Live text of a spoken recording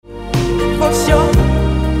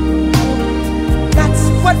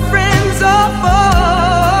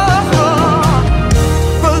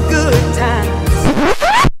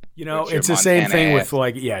It's the same thing with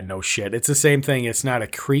no shit. It's the same thing. It's not a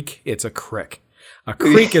creek. It's a crick. A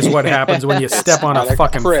creek is what happens when you step on a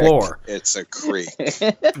fucking floor. It's a creek.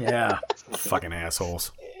 Yeah. Fucking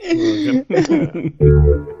assholes.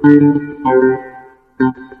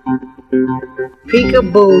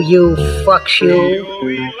 Peekaboo, you fucks you.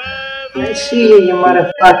 I see you, you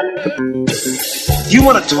motherfucker. Do you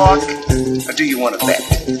want to talk, or do you want to bet?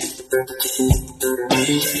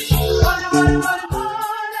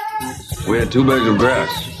 We had 2 bags of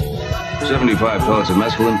grass, 75 pellets of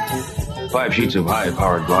mescaline, 5 sheets of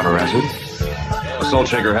high-powered blotter acid, a salt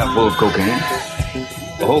shaker half full of cocaine,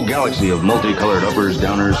 a whole galaxy of multicolored uppers,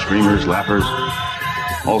 downers, screamers, laughers,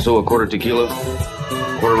 also a quarter tequila,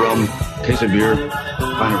 quarter rum, case of beer,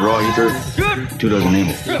 pint of raw ether, 2 dozen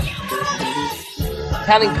amyls.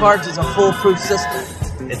 Counting cards is a foolproof system.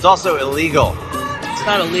 It's also illegal. It's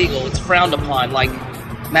not illegal, it's frowned upon, like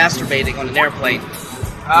masturbating on an airplane.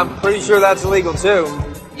 I'm pretty sure that's illegal too.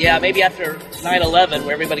 Yeah, maybe after 9/11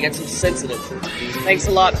 where everybody gets so sensitive. Thanks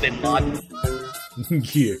a lot, Bin Laden.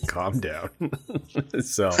 Yeah, calm down.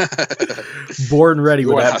 So, born ready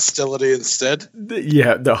with that hostility instead.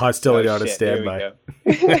 Yeah, the hostility on a standby.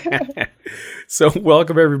 So,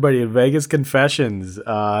 welcome everybody to Vegas Confessions.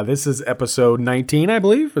 This is episode 19, I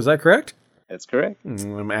believe. Is that correct? That's correct.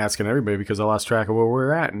 I'm asking everybody because I lost track of where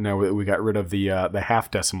we're at, and now we got rid of the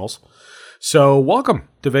half decimals. So, welcome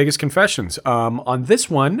to Vegas Confessions. On this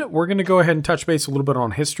one, we're going to go ahead and touch base a little bit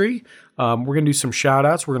on history. We're going to do some shout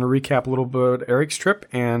outs. We're going to recap a little bit of Eric's trip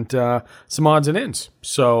and some odds and ends.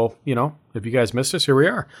 So, if you guys missed us, here we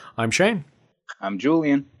are. I'm Shane. I'm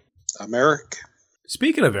Julian. I'm Eric.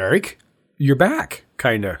 Speaking of Eric, you're back,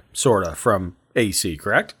 kind of, sort of, from AC,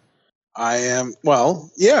 correct? I am.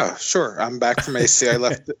 Well, yeah, sure. I'm back from AC. I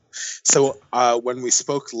left. So when we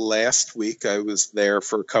spoke last week, I was there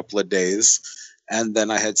for a couple of days. And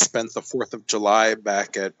then I had spent the 4th of July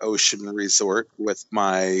back at Ocean Resort with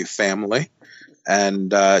my family.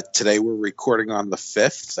 And today we're recording on the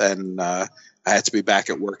 5th. And I had to be back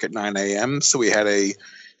at work at 9 a.m. So we had a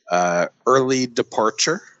early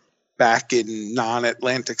departure back in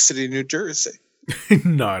non-Atlantic City, New Jersey.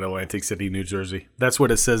 Not Atlantic City, New Jersey. That's what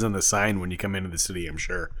it says on the sign when you come into the city, I'm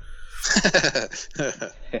sure.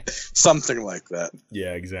 Something like that.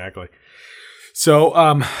 Yeah, exactly. So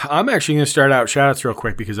I'm actually going to start out shout-outs real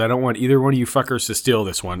quick because I don't want either one of you fuckers to steal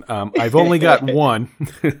this one. I've only got one,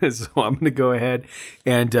 so I'm going to go ahead.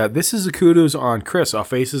 And this is a kudos on Chris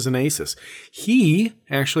off Aces and Aces. He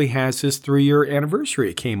actually has his 3-year anniversary.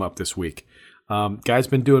 It came up this week. Guy's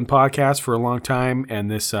been doing podcasts for a long time, and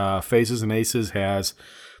this Faces and Aces has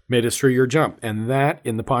made his 3-year jump. And that,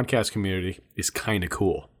 in the podcast community, is kind of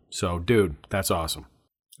cool. So, dude, that's awesome.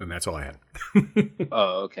 And that's all I had.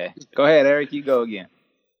 Oh, okay. Go ahead, Eric. You go again.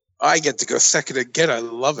 I get to go second again. I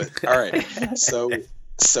love it. All right. So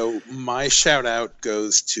my shout out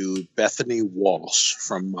goes to Bethany Walsh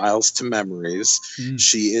from Miles to Memories.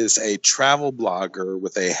 She is a travel blogger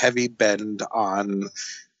with a heavy bend on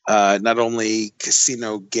not only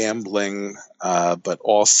casino gambling, but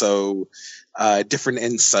also different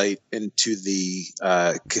insight into the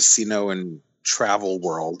casino and travel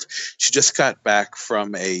world. She just got back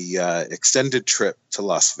from a extended trip to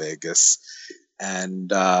Las Vegas,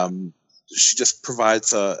 and she just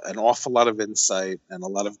provides an awful lot of insight and a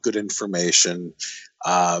lot of good information.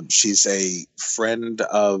 She's a friend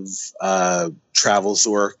of Travel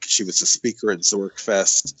Zork. She was a speaker at Zork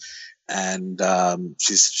Fest. And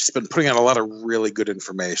she's been putting out a lot of really good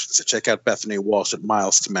information. So check out Bethany Walsh at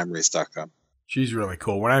milestomemories.com. She's really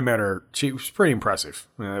cool. When I met her, she was pretty impressive.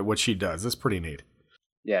 What she does, it's pretty neat.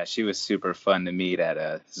 Yeah, she was super fun to meet at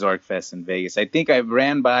a Zork Fest in Vegas. I think I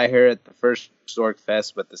ran by her at the first Zork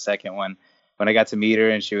Fest, but the second one, when I got to meet her,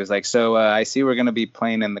 and she was like, so I see we're going to be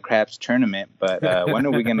playing in the craps tournament, but when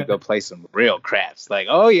are we going to go play some real craps? Like,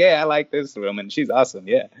 oh, yeah, I like this woman. She's awesome.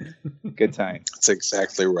 Yeah, good time. That's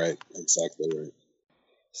exactly right. Exactly right.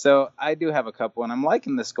 So I do have a couple, and I'm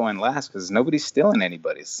liking this going last because nobody's stealing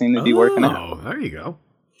anybody. It seems to be working out. Oh, there you go.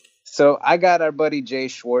 So I got our buddy Jay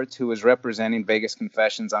Schwartz, who was representing Vegas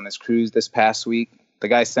Confessions on his cruise this past week. The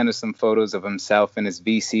guy sent us some photos of himself in his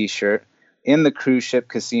VC shirt in the cruise ship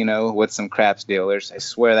casino with some craps dealers. I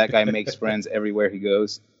swear that guy makes friends everywhere he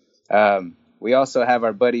goes. We also have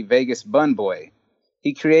our buddy Vegas Bun Boy.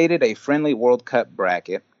 He created a friendly World Cup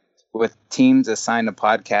bracket with teams assigned to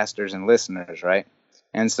podcasters and listeners, right?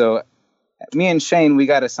 And so me and Shane, we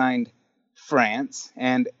got assigned France,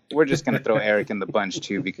 and we're just going to throw Eric in the bunch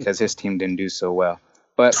too because his team didn't do so well.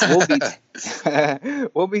 But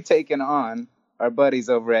we'll be taking on our buddies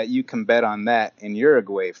over at You Can Bet on That in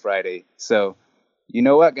Uruguay Friday. So You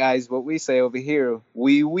know what, guys? What we say over here,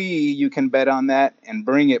 you can bet on that, and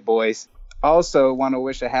bring it, boys. Also, want to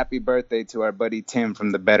wish a happy birthday to our buddy Tim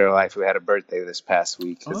from The Better Life, who had a birthday this past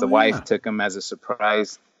week. His wife took him as a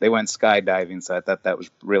surprise. They went skydiving, so I thought that was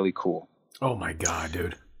really cool. Oh my God,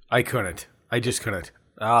 dude. I couldn't. I just couldn't.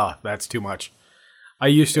 That's too much. I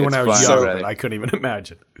used to when I was young, but I couldn't even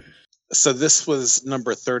imagine. So this was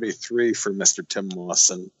number 33 for Mr. Tim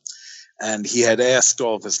Lawson. And he had asked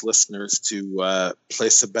all of his listeners to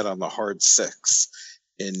place a bet on the hard six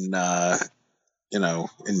in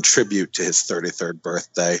tribute to his 33rd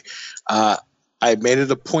birthday. I made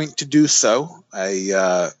it a point to do so.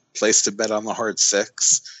 I placed a bet on the hard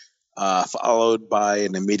six, followed by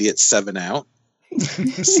an immediate 7 out.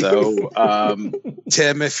 So,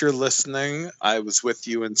 Tim, if you're listening, I was with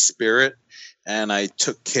you in spirit, and I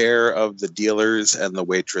took care of the dealers and the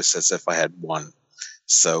waitress as if I had won.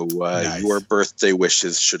 So Nice. Your birthday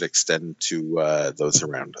wishes should extend to those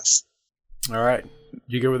around us. All right.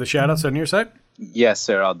 You good with the shout-outs on your side? Yes,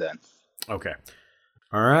 sir. All done. Okay.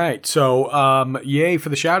 All right. So, yay for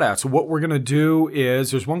the shout-outs. What we're going to do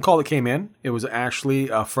is there's one call that came in. It was actually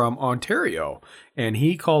from Ontario. And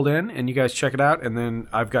he called in, and you guys check it out. And then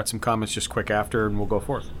I've got some comments just quick after, and we'll go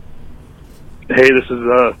forth. Hey, this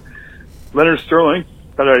is Leonard Sterling.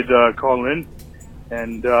 Thought I'd call in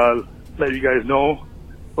and let you guys know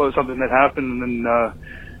about something that happened in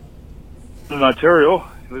Ontario.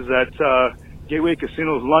 It was at Gateway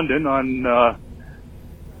Casinos London on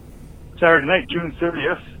Saturday night, June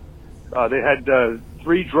 30th. They had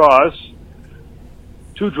 3 draws.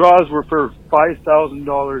 2 draws were for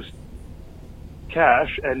 $5,000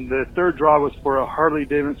 cash, and the third draw was for a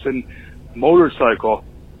Harley-Davidson motorcycle.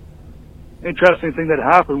 Interesting thing that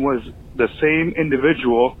happened was the same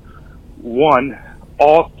individual won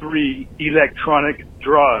all 3 electronic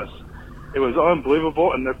draws. It was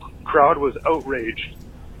unbelievable, and the crowd was outraged.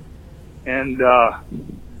 And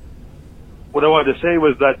what I wanted to say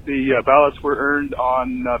was that the ballots were earned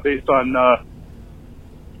on based on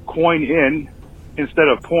coin in instead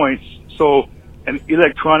of points. So an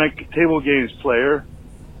electronic table games player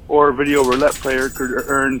or video roulette player could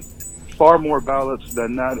earn far more ballots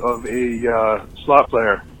than that of a slot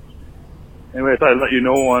player. Anyway, I thought I'd let you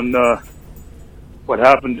know on what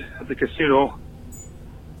happened at the casino.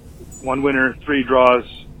 1 winner, 3 draws.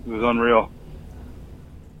 It was unreal.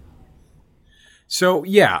 So,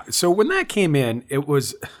 yeah. So when that came in, it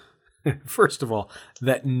was, first of all,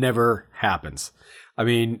 that never happens. I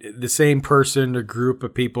mean, the same person or group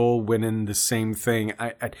of people winning the same thing.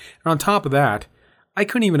 And on top of that, I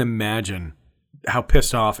couldn't even imagine how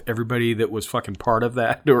pissed off everybody that was fucking part of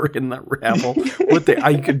that or in that raffle.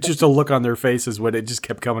 I could just a look on their faces when it just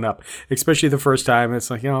kept coming up, especially the first time. It's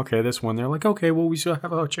like, okay, this one. They're like, okay, well, we still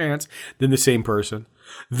have a chance. Then the same person.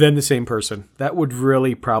 That would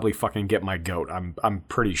really probably fucking get my goat. I'm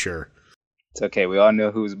pretty sure. It's okay. We all know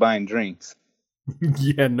who's buying drinks.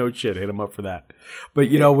 Yeah, no shit. Hit him up for that. But,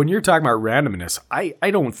 when you're talking about randomness, I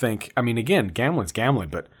don't think, I mean, again, gambling's gambling,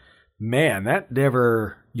 but man, that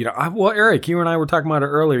never, Eric, you and I were talking about it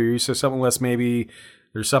earlier. You said something less, maybe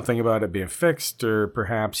there's something about it being fixed or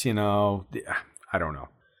perhaps, I don't know.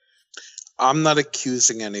 I'm not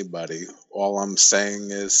accusing anybody. All I'm saying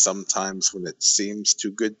is sometimes when it seems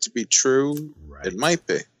too good to be true, It might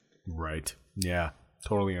be. Right. Yeah,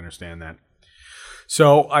 totally understand that.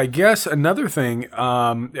 So I guess another thing,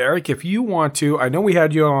 Eric, if you want to, I know we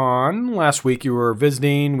had you on last week. You were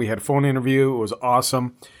visiting. We had a phone interview. It was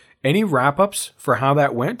awesome. Any wrap-ups for how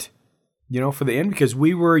that went, for the end? Because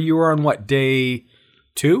you were on what, day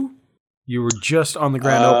 2? You were just on the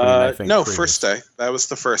grand opening, I think. No, first day. That was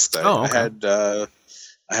the first day. Oh, okay.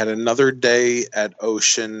 I had another day at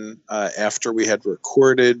Ocean after we had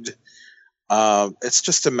recorded. It's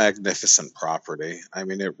just a magnificent property. I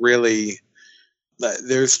mean, it really,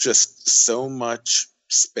 there's just so much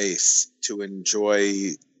space to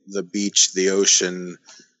enjoy the beach, the ocean,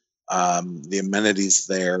 the amenities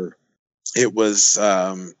there. It was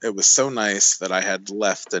so nice that I had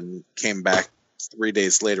left and came back 3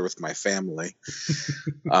 days later with my family.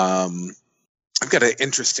 I've got an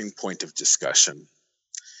interesting point of discussion.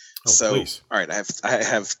 Please. All right, I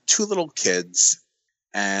have 2 little kids,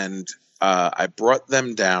 and I brought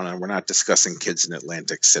them down, and we're not discussing kids in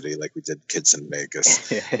Atlantic City like we did kids in Vegas,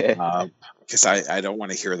 because I don't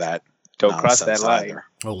want to hear that. Don't cross that line. Either.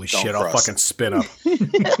 Holy shit! I'll fucking spit up.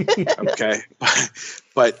 Okay,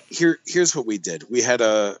 but here's what we did. We had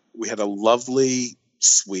a lovely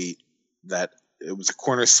suite that it was a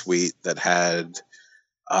corner suite that had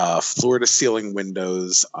floor to ceiling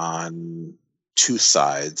windows on 2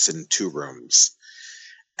 sides in 2 rooms.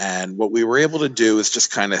 And what we were able to do is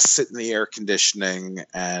just kind of sit in the air conditioning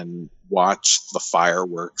and watch the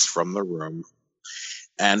fireworks from the room.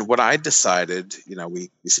 And what I decided, we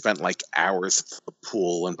spent like hours at the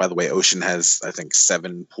pool. And by the way, Ocean has, I think,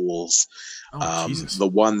 7 pools. Jesus. The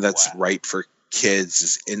one that's right for kids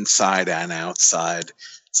is inside and outside.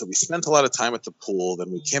 So we spent a lot of time at the pool.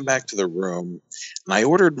 Then we came back to the room, and I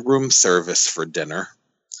ordered room service for dinner.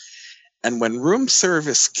 And when room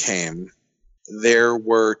service came, there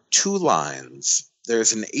were 2 lines.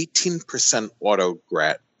 There's an 18%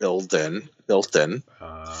 autograt built in.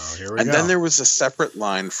 Here we And go. then there was a separate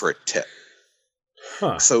line for a tip.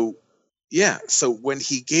 Huh. So when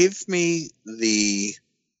he gave me the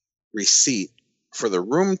receipt for the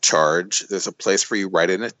room charge, there's a place where you write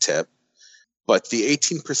in a tip, but the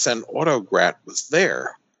 18% autograt was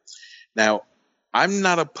there. Now, I'm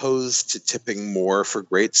not opposed to tipping more for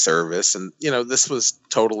great service, and this was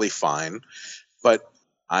totally fine, but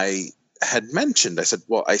I had mentioned, I said,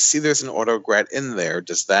 well, I see there's an autograt in there.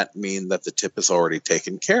 Does that mean that the tip is already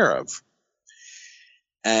taken care of?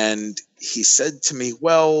 And he said to me,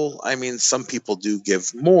 well, I mean, some people do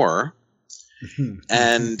give more.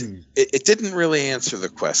 And it didn't really answer the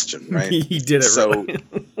question, right? He did it really.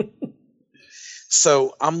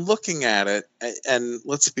 So I'm looking at it, and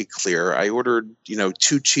let's be clear. I ordered, 2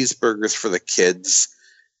 cheeseburgers for the kids,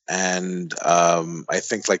 and I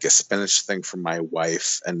think like a spinach thing for my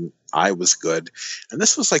wife, and I was good. And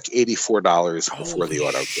this was like $84 before the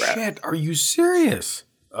autograt. Shit, are you serious?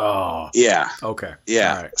 Oh. Yeah. Okay.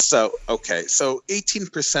 Yeah. All right. So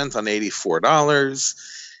 18% on $84.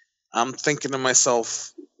 I'm thinking to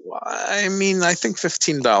myself, I mean, I think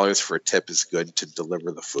 $15 for a tip is good to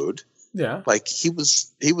deliver the food. Yeah. Like he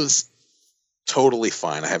was totally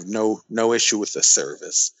fine. I have no issue with the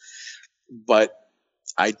service, but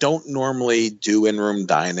I don't normally do in-room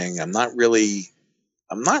dining. I'm not really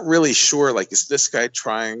sure. Like, is this guy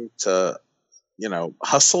trying to,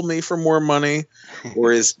 hustle me for more money,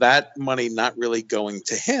 or is that money not really going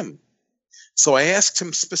to him? So I asked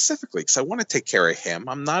him specifically because I want to take care of him.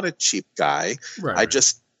 I'm not a cheap guy. Right, I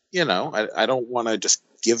just, I don't want to just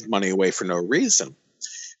give money away for no reason.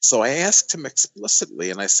 So I asked him explicitly,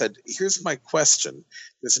 and I said, here's my question.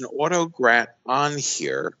 There's an autograt on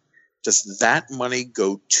here. Does that money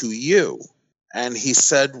go to you? And he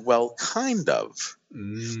said, well, kind of.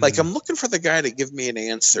 Like, I'm looking for the guy to give me an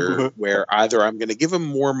answer where either I'm going to give him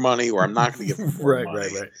more money or I'm not going to give him more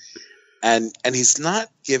money. Right. And he's not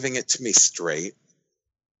giving it to me straight.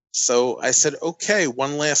 So I said, okay,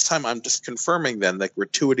 one last time, I'm just confirming then that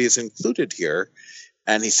gratuity is included here.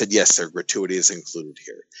 And he said, yes, sir, gratuity is included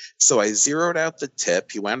here. So I zeroed out the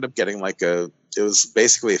tip. He wound up getting it was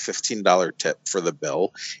basically a $15 tip for the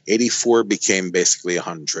bill. 84 became basically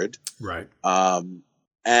 100. Right.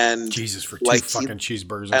 And Jesus, for 2 fucking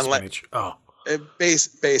cheeseburgers and spinach.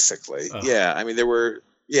 Basically, yeah. I mean,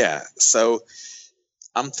 So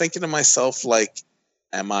I'm thinking to myself, like,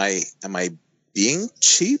 am I being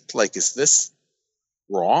cheap? Like, is this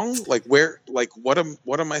wrong? Like, what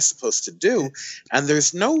am I supposed to do? And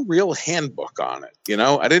there's no real handbook on it.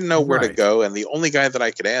 I didn't know where to go. And the only guy that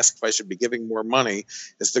I could ask if I should be giving more money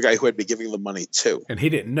is the guy who I'd be giving the money to. And he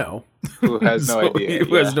didn't know. Who has no idea.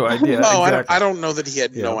 Who has no idea. No, exactly. I don't know that he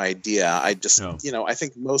had no idea. I just, I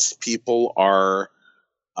think most people are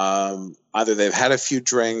either they've had a few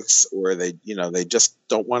drinks or they just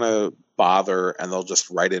don't want to bother, and they'll just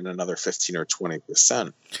write in another 15 or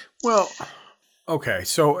 20%. Well, okay,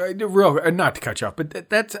 so not to cut you off,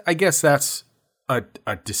 but I guess that's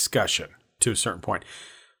a discussion to a certain point.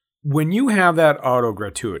 When you have that auto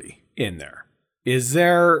gratuity in there,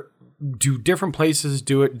 do different places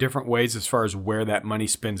do it different ways as far as where that money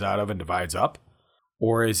spins out of and divides up?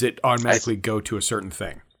 Or is it automatically go to a certain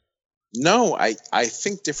thing? No, I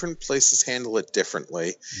think different places handle it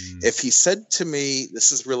differently. If he said to me,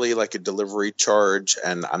 this is really like a delivery charge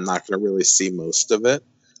and I'm not going to really see most of it,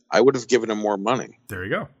 I would have given him more money. There you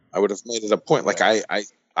go. I would have made it a point. Like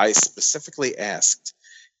I specifically asked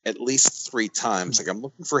at least 3 times. Like, I'm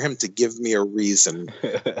looking for him to give me a reason.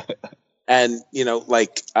 And,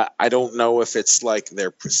 I don't know if it's like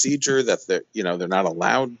their procedure that they're not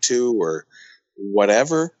allowed to or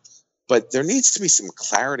whatever, but there needs to be some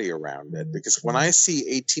clarity around it, because when I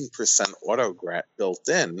see 18% autograt built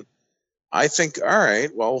in, I think, all right,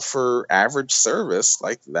 well, for average service,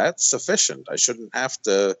 like, that's sufficient. I shouldn't have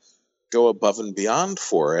to go above and beyond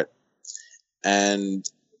for it. And,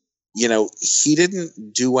 he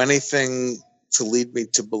didn't do anything to lead me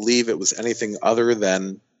to believe it was anything other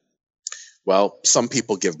than, well, some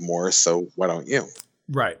people give more, so why don't you?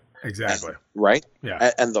 Right. Exactly. Right?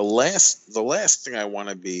 Yeah. And the last thing I want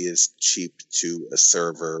to be is cheap to a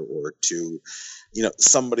server or to,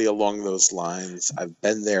 somebody along those lines. I've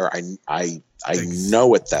been there. I know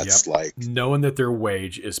what that's like. Knowing that their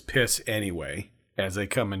wage is piss anyway, as they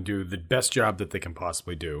come and do the best job that they can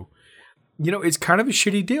possibly do. It's kind of a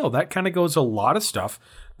shitty deal. That kind of goes a lot of stuff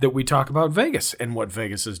that we talk about Vegas and what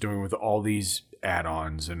Vegas is doing with all these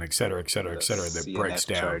add-ons and et cetera, that breaks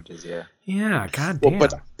down. Charges, yeah, goddamn. Well,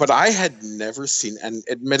 but I had never seen, and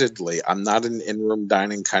admittedly, I'm not an in-room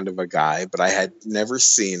dining kind of a guy, but I had never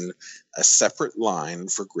seen a separate line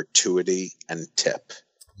for gratuity and tip.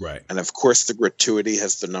 Right. And of course, the gratuity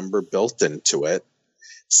has the number built into it.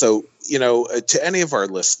 So, to any of our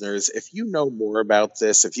listeners, if you know more about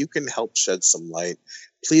this, if you can help shed some light,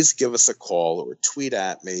 please give us a call or tweet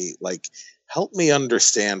at me. Like, help me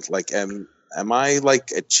understand. Like, am I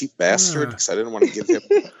like a cheap bastard because I didn't want to give him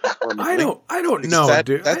more money? I don't know,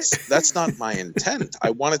 dude. That's not my intent.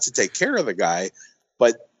 I wanted to take care of the guy,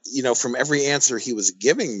 but from every answer he was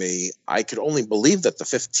giving me, I could only believe that the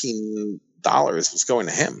 $15 was going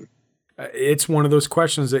to him. It's one of those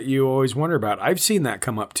questions that you always wonder about. I've seen that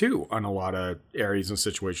come up too on a lot of areas and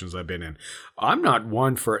situations I've been in. I'm not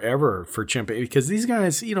one forever for chimping because these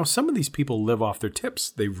guys, some of these people live off their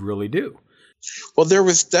tips. They really do. Well, there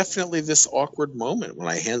was definitely this awkward moment when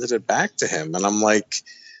I handed it back to him, and I'm like,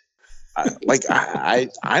 I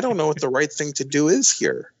don't know what the right thing to do is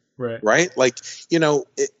here. Right. Like,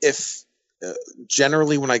 if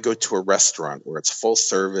generally when I go to a restaurant where it's full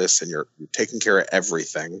service and you're taking care of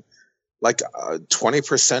everything, like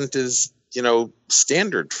 20% is,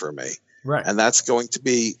 standard for me. Right. And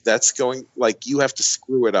like you have to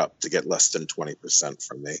screw it up to get less than 20%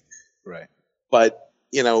 from me. Right. But,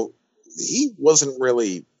 he wasn't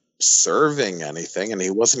really serving anything and he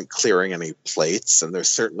wasn't clearing any plates and there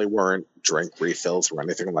certainly weren't drink refills or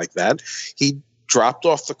anything like that. He dropped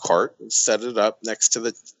off the cart and set it up next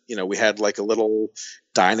to we had like a little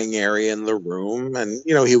dining area in the room and,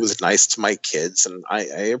 he was nice to my kids and I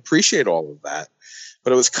appreciate all of that.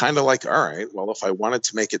 But it was kind of like, all right, well, if I wanted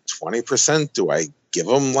to make it 20%, do I give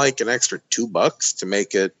him like an extra $2 to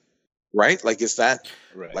make it right? Like, is that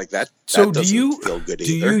right? Like that? So that doesn't feel good do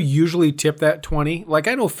either. you usually tip that 20? Like,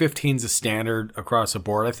 I know 15 is a standard across the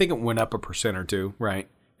board. I think it went up 1% or 2, right?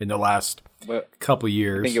 In the last couple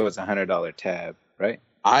years. I think it was $100 tab, right?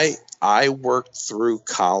 I worked through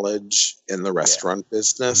college in the restaurant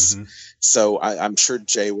business, so I'm sure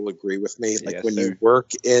Jay will agree with me. Like you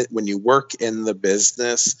work in the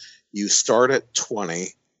business, you start at 20.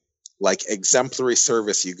 Like exemplary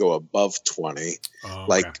service, you go above 20. Oh,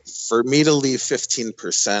 like for me to leave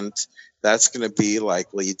 15%, that's going to be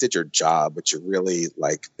like, well, you did your job, but you really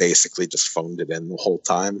like basically just phoned it in the whole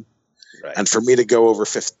time. Right. And for me to go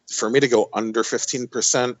under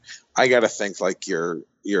 15%, I got to think like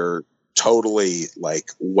you're totally like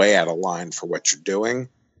way out of line for what you're doing,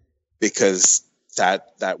 because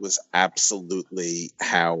that was absolutely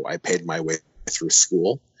how I paid my way through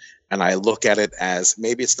school. And I look at it as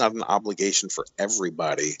maybe it's not an obligation for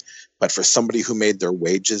everybody, but for somebody who made their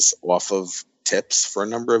wages off of tips for a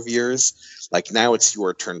number of years, like now it's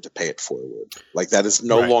your turn to pay it forward. Like that is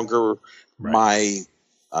no longer my,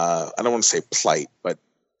 I don't want to say plight, but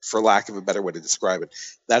for lack of a better way to describe it,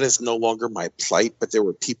 that is no longer my plight. But there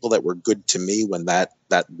were people that were good to me when that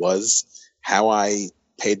was how I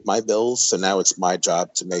paid my bills. So now it's my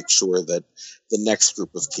job to make sure that the next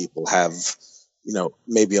group of people have,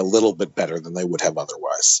 maybe a little bit better than they would have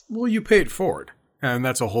otherwise. Well, you pay it forward. And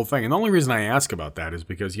that's a whole thing. And the only reason I ask about that is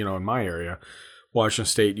because, in my area, Washington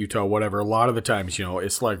State, Utah, whatever, a lot of the times,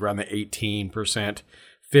 it's like around the 18%,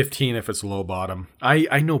 15 if it's low bottom.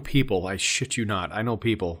 I know people, I shit you not. I know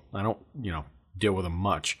people, I don't, deal with them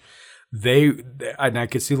much. And I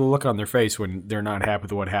could see the look on their face when they're not happy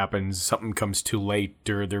with what happens. Something comes too late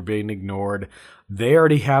or they're being ignored. They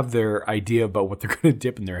already have their idea about what they're going to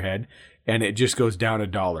dip in their head. And it just goes down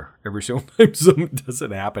 $1 every single time something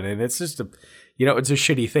doesn't happen. And it's just it's a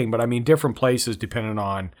shitty thing. But I mean, different places, depending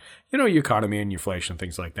on, your economy and inflation,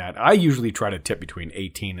 things like that. I usually try to tip between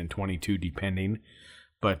 18 and 22, depending.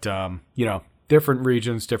 But, different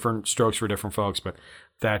regions, different strokes for different folks. But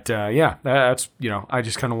that's, I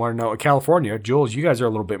just kind of want to know. California, Jules, you guys are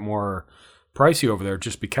a little bit more pricey over there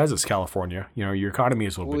just because it's California. Your economy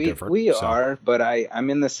is a little bit different. We are, but I'm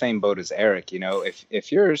in the same boat as Eric.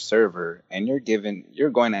 If you're a server and you're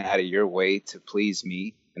going out of your way to please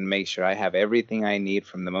me and make sure I have everything I need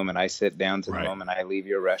from the moment I sit down to the moment I leave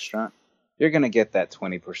your restaurant, you're going to get that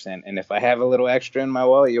 20%. And if I have a little extra in my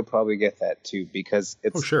wallet, you'll probably get that too, because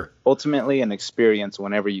it's ultimately an experience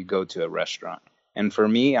whenever you go to a restaurant. And for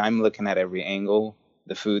me, I'm looking at every angle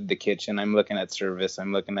the food, the kitchen. I'm looking at service.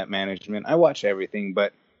 I'm looking at management. I watch everything,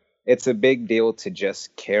 but it's a big deal to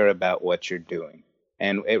just care about what you're doing.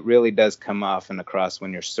 And it really does come off and across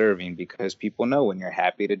when you're serving, because people know when you're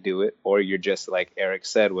happy to do it, or you're just like Eric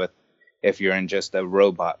said, with if you're in just a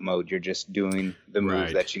robot mode, you're just doing the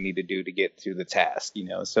moves that you need to do to get through the task, you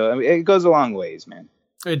know? So I mean, it goes a long ways, man.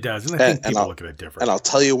 It does. And I think people look at it different. And I'll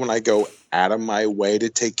tell you, when I go out of my way to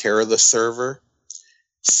take care of the server,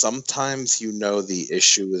 sometimes the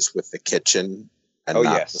issue is with the kitchen and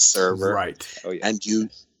not the server. Right. Oh, yes.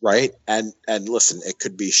 And right. And listen, it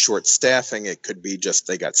could be short staffing. It could be just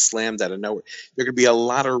they got slammed out of nowhere. There could be a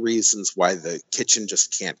lot of reasons why the kitchen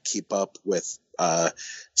just can't keep up with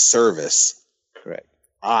service. Correct.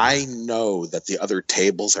 I know that the other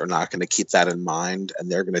tables are not going to keep that in mind,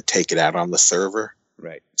 and they're going to take it out on the server.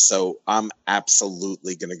 Right. So I'm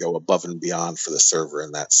absolutely going to go above and beyond for the server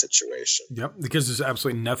in that situation. Yep, because there's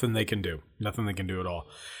absolutely nothing they can do. Nothing they can do at all.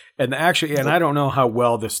 And actually, and I don't know how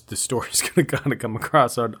well this story is going to kind of come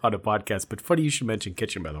across on a podcast, but funny you should mention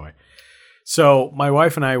kitchen, by the way. So my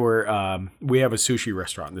wife and I we have a sushi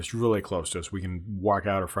restaurant that's really close to us. We can walk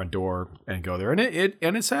out our front door and go there. And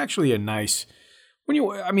it's actually a nice,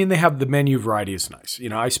 they have the menu variety is nice. You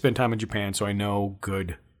know, I spend time in Japan, so I know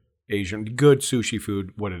good sushi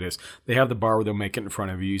food, what it is. They have the bar where they'll make it in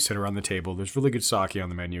front of you. You sit around the table. There's really good sake on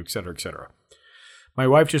the menu, et cetera, et cetera. My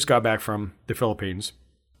wife just got back from the Philippines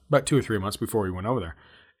about 2 or 3 months before we went over there.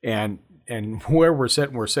 And where we're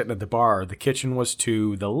sitting at the bar, the kitchen was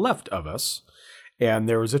to the left of us, and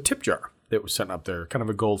there was a tip jar that was sitting up there, kind of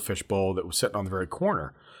a goldfish bowl that was sitting on the very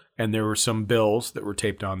corner. And there were some bills that were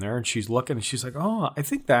taped on there, and she's looking, and she's like, oh, I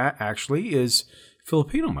think that actually is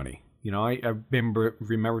Filipino money. You know, I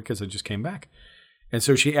remember because I just came back. And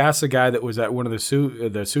so she asked the guy that was at one of the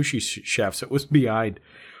sushi chefs that was behind,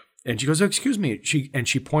 and she goes, oh, excuse me.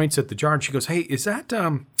 She points at the jar, and she goes, hey, is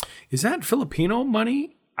that Filipino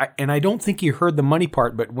money? And I don't think he heard the money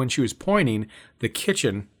part, but when she was pointing, the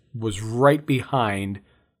kitchen was right behind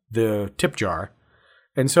the tip jar.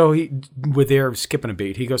 And so with their skipping a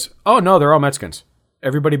beat, he goes, oh, no, they're all Mexicans.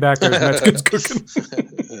 Everybody back there is Mexicans cooking.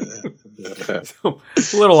 So,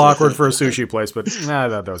 a little awkward for a sushi place, but I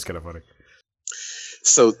thought that was kind of funny.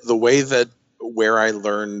 So the way where I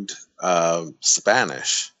learned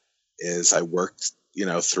Spanish is I worked,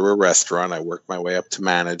 through a restaurant. I worked my way up to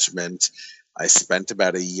management. I spent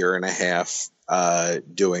about 1.5 years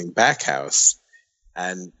doing back house,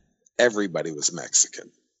 and everybody was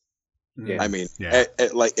Mexican. Yeah. I mean,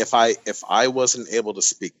 like if I wasn't able to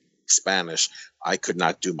speak Spanish, I could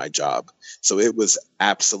not do my job. So it was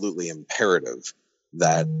absolutely imperative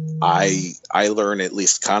that I learn at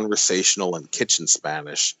least conversational and kitchen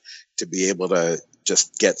Spanish to be able to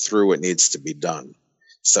just get through what needs to be done.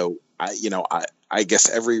 So I guess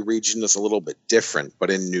every region is a little bit different, but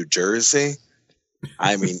in New Jersey,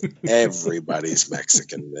 I mean, everybody's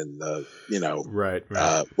Mexican in the, right.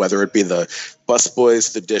 Whether it be the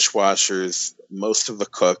busboys, the dishwashers, most of the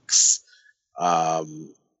cooks. I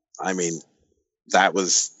mean, that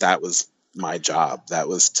was my job. That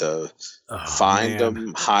was to find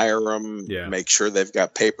them, hire them, make sure they've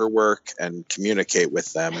got paperwork, and communicate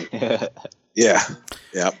with them. Yeah.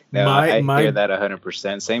 No, I hear that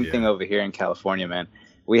 100%. Same thing over here in California, man.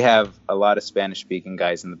 We have a lot of Spanish-speaking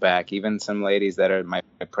guys in the back, even some ladies that are my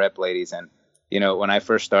prep ladies. And, when I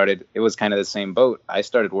first started, it was kind of the same boat. I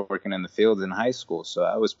started working in the fields in high school, so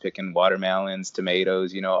I was picking watermelons,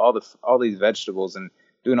 tomatoes, all these vegetables and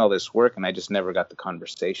doing all this work, and I just never got the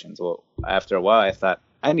conversations. Well, after a while, I thought,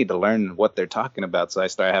 I need to learn what they're talking about, so I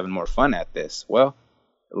started having more fun at this. Well,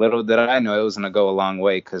 little did I know it was going to go a long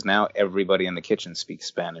way, because now everybody in the kitchen speaks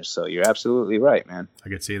Spanish. So you're absolutely right, man. I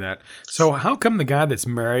could see that. So how come the guy that's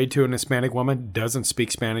married to an Hispanic woman doesn't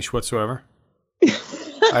speak Spanish whatsoever?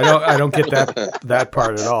 I don't get that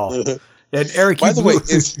part at all. And Eric, by the way,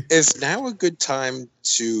 is now a good time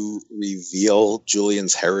to reveal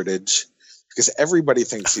Julian's heritage? Because everybody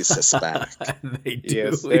thinks he's Hispanic. They do,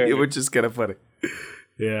 yes, which is kind of funny.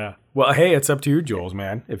 Yeah. Well, hey, it's up to you, Jules,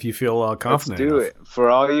 man. If you feel confident Let's do enough. it. For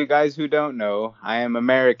all you guys who don't know, I am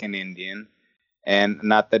American Indian and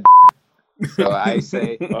not the so I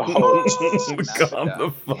say, calm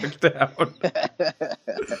the fuck down.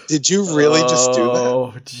 Did you really just do that?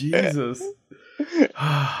 Oh, Jesus.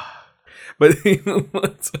 But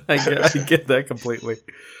I get that completely.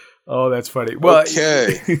 Oh, that's funny. Well,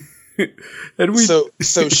 okay. And so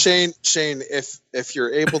Shane, if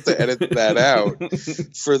you're able to edit that out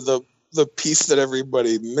for the the piece that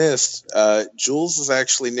everybody missed, Jules is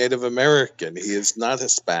actually Native American. He is not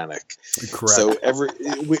Hispanic. Correct. So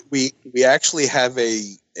we actually have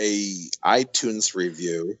a iTunes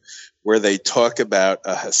review where they talk about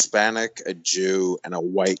a Hispanic, a Jew, and a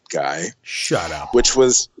white guy. Shut up. Which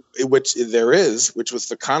was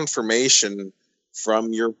the confirmation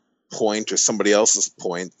from your point or somebody else's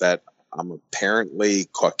point that I'm apparently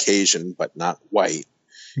Caucasian but not white.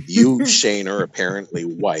 You, Shane, are apparently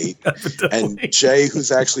white, and Jay,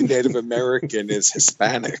 who's actually Native American, is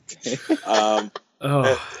Hispanic. I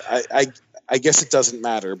guess it doesn't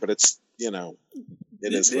matter, but it's,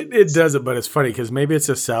 it is. It doesn't, but it's funny because maybe it's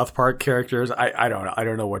a South Park characters. I don't know. I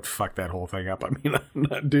don't know what fucked that whole thing up. I mean,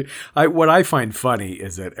 what I find funny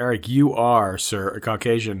is that, Eric, you are, sir, a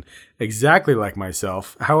Caucasian, exactly like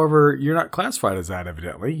myself. However, you're not classified as that,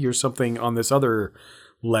 evidently. You're something on this other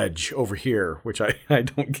ledge over here, which I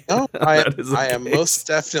don't get. No, I am most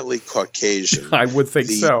definitely Caucasian. I would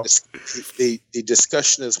think so. The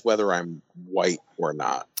discussion is whether I'm white or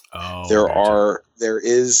not. Oh, there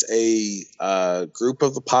is a group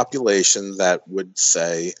of the population that would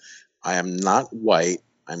say, I am not white,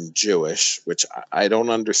 I'm Jewish, which I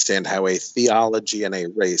don't understand how a theology and a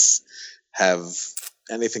race have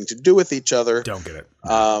anything to do with each other. Don't get it.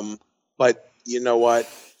 But you know what?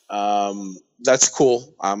 That's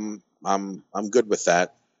cool. I'm good with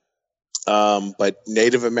that. But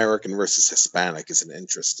Native American versus Hispanic is an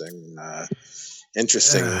interesting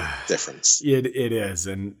difference. It is.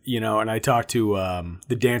 And, and I talk to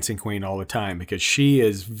the Dancing Queen all the time because she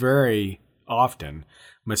is very often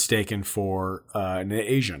mistaken for an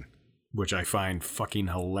Asian, which I find fucking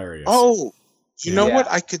hilarious. Oh, you know what?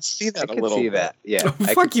 I could see that a little bit. That. Yeah.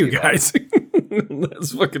 Fuck you guys.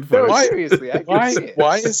 That's fucking funny. No, seriously,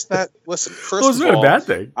 why is that? Listen, it's not a bad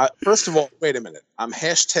thing. First of all, wait a minute. I'm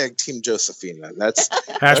hashtag Team Josephina. That's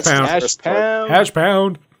hash pound. Hash pound. Hash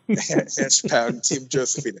pound Team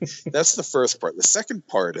Josephina. That's the first part. The second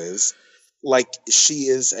part is, she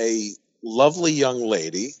is a lovely young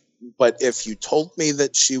lady, but if you told me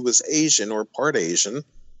that she was Asian or part Asian,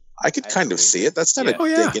 I could kind of see it. That's not a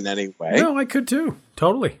dig in any way. No, I could too.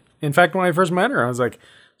 Totally. In fact, when I first met her, I was like,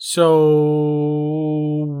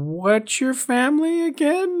 so what's your family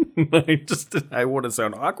again? I wouldn't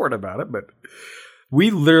sound awkward about it, but we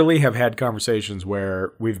literally have had conversations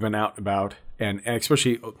where we've been out and about, and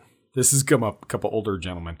especially, this has come up, a couple older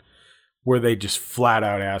gentlemen, where they just flat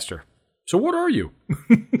out asked her, so what are you?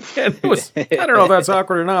 And it was, I don't know if that's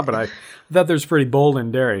awkward or not, but I thought that was pretty bold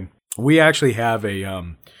and daring. We actually have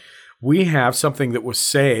we have something that was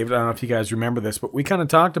saved. I don't know if you guys remember this, but we kind of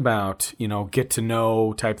talked about, get to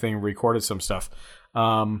know type thing, recorded some stuff.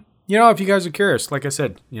 If you guys are curious, like I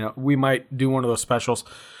said, we might do one of those specials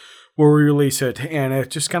where we release it, and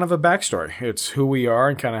it's just kind of a backstory. It's who we are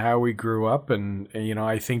and kind of how we grew up. And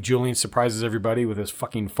I think Julian surprises everybody with this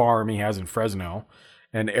fucking farm he has in Fresno,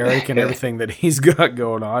 and Eric and everything that he's got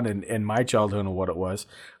going on, and my childhood and what it was.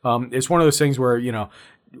 It's one of those things where,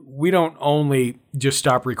 we don't only just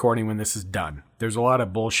stop recording when this is done. There's a lot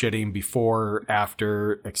of bullshitting before,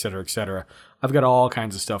 after, et cetera, et cetera. I've got all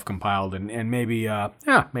kinds of stuff compiled, and maybe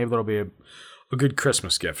that'll be a good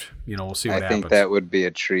Christmas gift. We'll see what happens. I think that would be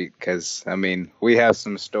a treat because, we have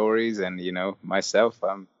some stories, and, myself,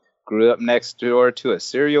 grew up next door to a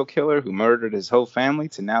serial killer who murdered his whole family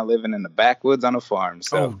to now living in the backwoods on a farm.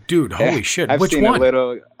 So, oh, dude, holy shit. Which one?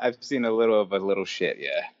 I've seen a little of a little shit,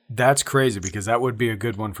 yeah. That's crazy because that would be a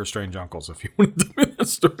good one for Strange Uncles if you wanted to do that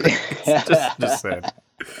story. just said.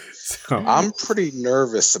 So. I'm pretty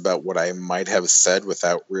nervous about what I might have said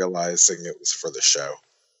without realizing it was for the show.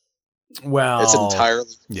 Well,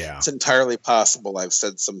 it's entirely possible I've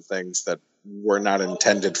said some things that were not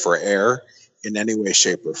intended for air in any way,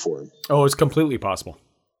 shape, or form. Oh, it's completely possible.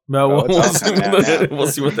 No, we'll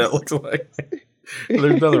see what that looks like.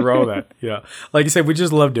 There's nothing wrong with that. Yeah. Like I said, we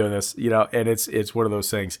just love doing this, and it's one of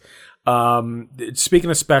those things. Speaking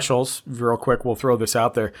of specials, real quick, we'll throw this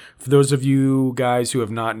out there. For those of you guys who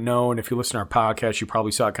have not known, if you listen to our podcast, you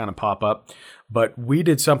probably saw it kind of pop up. But we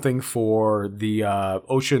did something for the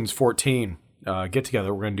Ocean's 14 get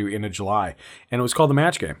together we're going to do end of July, and it was called the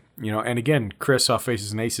Match Game. And again, Chris off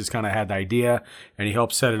Faces and Aces kind of had the idea, and he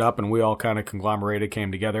helped set it up, and we all kind of conglomerated,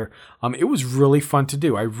 came together. It was really fun to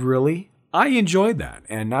do. I enjoyed that,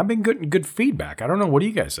 and I've been getting good feedback. I don't know. What do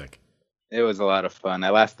you guys think? It was a lot of fun.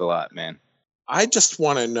 I laughed a lot, man. I just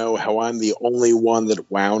want to know how I'm the only one that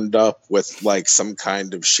wound up with some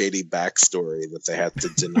kind of shady backstory that they had to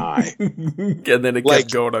deny. And then it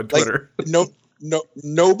kept going on Twitter.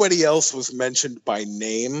 Nobody else was mentioned by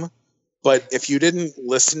name, but if you didn't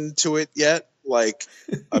listen to it yet, Like,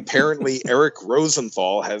 apparently Eric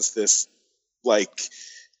Rosenthal has this, like,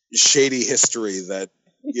 shady history that,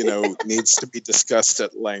 needs to be discussed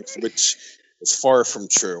at length, which is far from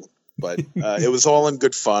true. But it was all in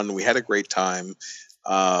good fun. We had a great time.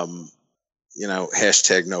 Hashtag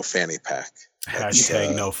no fanny pack.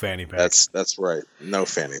 Hashtag no fanny pack. That's right. No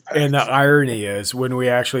fanny pack. And the irony is, when we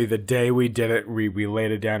actually, the day we did it, we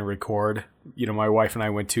laid it down to record. My wife and I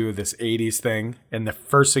went to this 80s thing, and the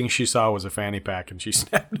first thing she saw was a fanny pack, and she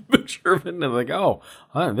snapped a picture of it, and I'm like, oh,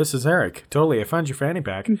 this is Eric. Totally, I found your fanny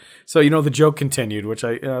pack. So, the joke continued, which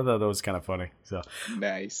I thought that was kind of funny. So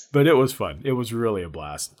nice. But it was fun. It was really a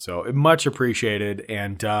blast. So much appreciated.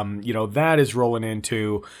 And, that is rolling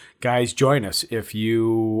into, guys, join us if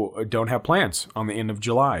you don't have plans on the end of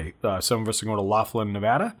July. Some of us are going to Laughlin,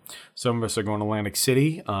 Nevada. Some of us are going to Atlantic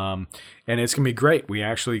City. And it's going to be great. We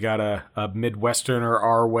actually got a Midwesterner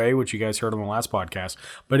our way, which you guys heard on the last podcast.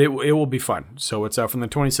 But it will be fun. So it's from the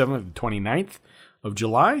 27th to the 29th of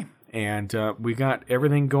July. And we got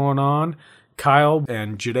everything going on. Kyle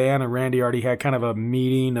and Jadan and Randy already had kind of a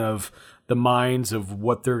meeting of the minds of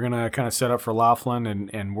what they're going to kind of set up for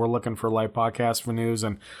Laughlin. And we're looking for live podcasts for news.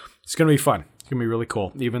 And it's going to be fun. It's going to be really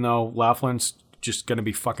cool. Even though Laughlin's just going to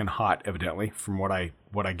be fucking hot, evidently, from what I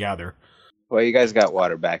gather. Well, you guys got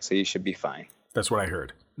water back, so you should be fine. That's what I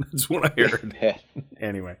heard. That's what I heard.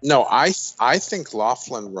 Anyway. No, I think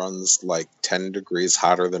Laughlin runs like 10 degrees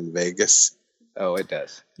hotter than Vegas. Oh, it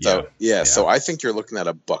does. So so I think you're looking at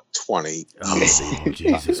 $120. Oh,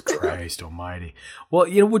 Jesus Christ almighty. Well,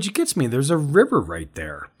 what gets me, there's a river right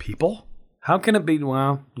there, people. How can it be?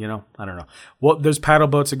 Well, I don't know. Well, there's paddle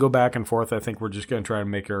boats that go back and forth. I think we're just going to try to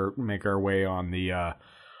make our way on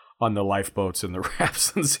the lifeboats and the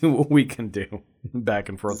rafts and see what we can do back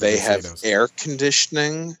and forth. They have air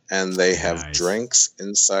conditioning and they have drinks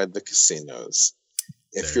inside the casinos.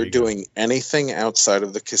 If you're doing anything outside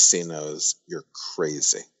of the casinos, you're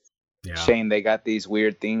crazy. Yeah. Shane, they got these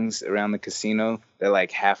weird things around the casino. They're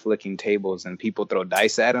like half-licking tables and people throw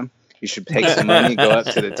dice at them. You should take some money, go up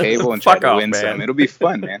to the table and try to win some. It'll be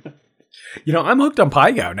fun, man. I'm hooked on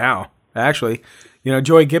Pygo now, actually.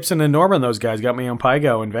 Joey Gibson and Norman, those guys got me on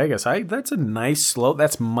Pygo in Vegas. That's a nice slow.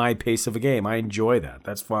 That's my pace of a game. I enjoy that.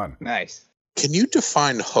 That's fun. Nice. Can you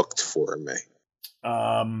define hooked for me?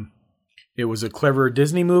 It was a clever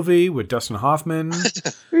Disney movie with Dustin Hoffman.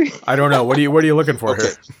 I don't know. What are you looking for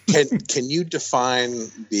here? Can you define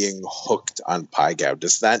being hooked on Pygo?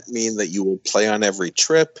 Does that mean that you will play on every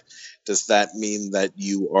trip? Does that mean that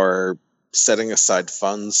you are setting aside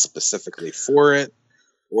funds specifically for it?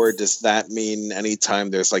 Or does that mean anytime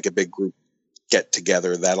there's like a big group get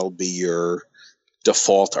together, that'll be your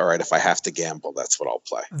default? All right, if I have to gamble, that's what I'll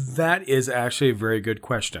play. That is actually a very good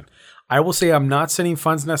question. I will say I'm not sending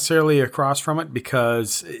funds necessarily across from it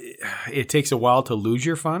because it takes a while to lose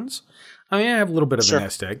your funds. I mean, I have a little bit of a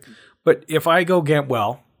nest egg. But if I go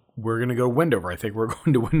we're going to go to Wendover. I think we're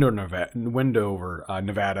going to Wendover,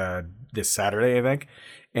 Nevada this Saturday, I think.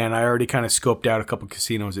 And I already kind of scoped out a couple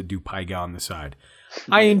casinos that do Pygo on the side.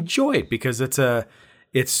 I enjoy it because it's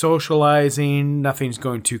socializing. Nothing's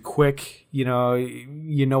going too quick. You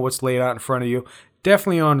know what's laid out in front of you.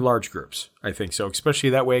 Definitely on large groups, I think so. Especially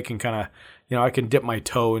that way I can kind of, I can dip my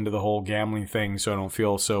toe into the whole gambling thing so I don't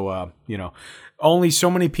feel so, only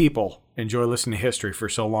so many people enjoy listening to history for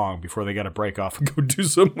so long before they got to break off and go do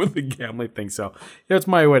something with the gambling thing. So that's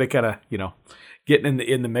my way to kind of, get in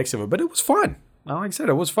the mix of it. But it was fun. Like I said,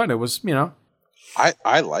 it was fun. It was,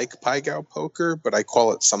 I like Pygo poker, but I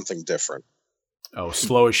call it something different. Oh,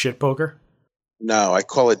 slow as shit poker? No, I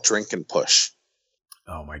call it drink and push.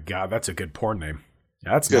 Oh my God, that's a good porn name.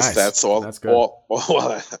 That's because nice. That's all. That's good.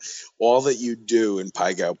 All that you do in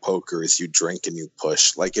Pygo poker is you drink and you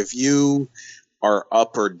push. Like if you are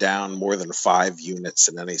up or down more than 5 units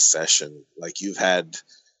in any session, like you've had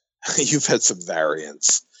some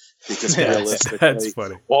variance. Because realistically, that's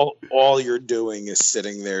funny. All you're doing is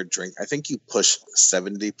sitting there drink. I think you push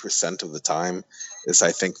 70% of the time is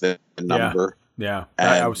I think the number. Yeah. And,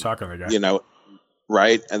 I was talking to the guy.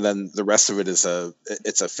 Right? And then the rest of it is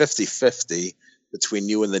it's a 50-50 between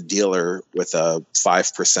you and the dealer with a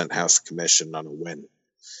 5% house commission on a win.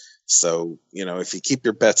 So, if you keep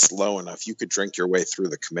your bets low enough, you could drink your way through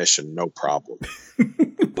the commission, no problem.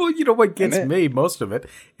 Well, what gets me, most of it,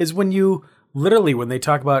 is when you literally, when they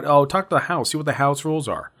talk about, talk to the house, see what the house rules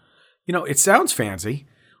are. It sounds fancy.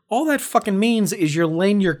 All that fucking means is you're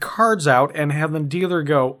laying your cards out and have the dealer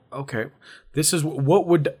go, okay, this is what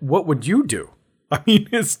would you do? I mean,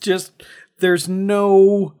 it's just, there's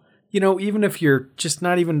no even if you're just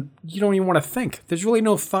not even, you don't even want to think. There's really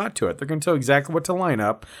no thought to it. They're going to tell you exactly what to line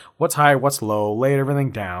up, what's high, what's low, lay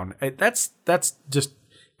everything down. That's just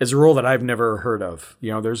is a rule that I've never heard of.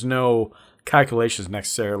 There's no calculations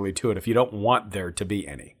necessarily to it if you don't want there to be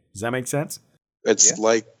any. Does that make sense? It's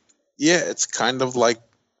it's kind of like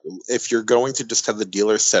if you're going to just have the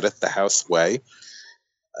dealer set it the house way,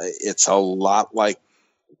 it's a lot like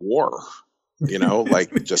war.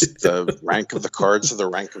 Like just the rank of the cards are the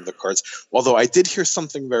rank of the cards. Although I did hear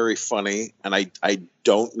something very funny, and I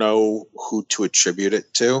don't know who to attribute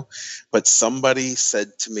it to, but somebody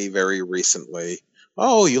said to me very recently,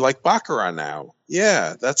 "Oh, you like Baccarat now?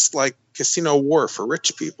 Yeah, that's like Casino War for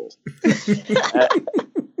rich people."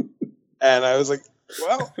 And I was like,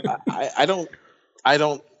 "Well, I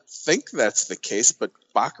don't think that's the case, but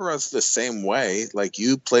Baccarat's the same way. Like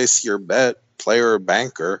you place your bet, player or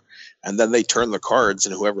banker, and then they turn the cards,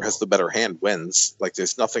 and whoever has the better hand wins. Like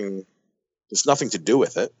there's nothing to do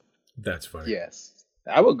with it." That's funny. Yes,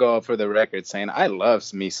 I would go for the record saying I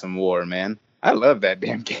love me some War, man. I love that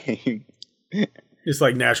damn game. It's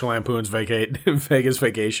like National Lampoon's Vegas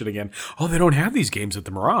Vacation again. Oh, they don't have these games at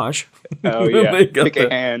the Mirage. Oh yeah, pick a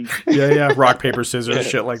hand. Yeah, rock paper scissors,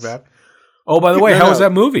 shit like that. Oh, by the way, how was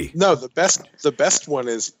that movie? No, the best one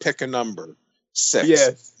is pick a number. 6.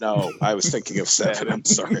 Yes. No, I was thinking of 7. I'm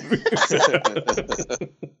sorry.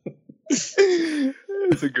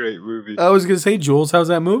 It's a great movie. I was gonna say, Jules, how's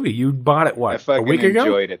that movie? You bought it a week ago? I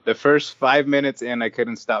enjoyed it. The first 5 minutes in, I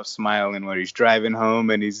couldn't stop smiling when he's driving home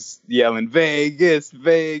and he's yelling Vegas,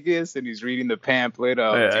 Vegas, and he's reading the pamphlet.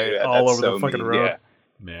 Oh, dude, all over so the fucking mean. road. Yeah.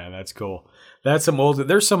 Man, that's cool. That's some old.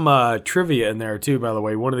 There's some trivia in there too, by the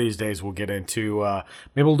way. One of these days we'll get into.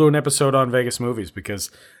 Maybe we'll do an episode on Vegas movies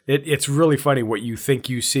because it's really funny what you think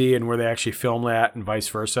you see and where they actually film that and vice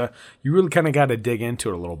versa. You really kind of got to dig into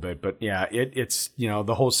it a little bit. But yeah, it's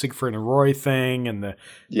the whole Siegfried and Roy thing and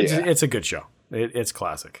it's a good show. It's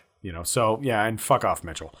classic. So yeah, and fuck off,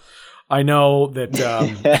 Mitchell. I know that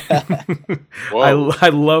I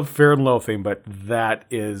love Fear and Loathing, but that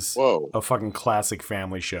is a fucking classic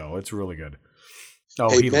family show. It's really good. Oh,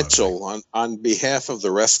 hey, Mitchell, on behalf of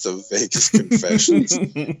the rest of Vegas Confessions,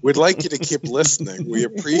 we'd like you to keep listening. We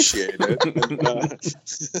appreciate it. And,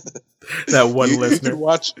 that one listener.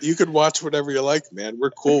 You could watch whatever you like, man.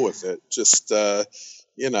 We're cool with it. Just, thanks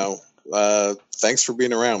for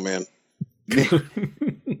being around, man.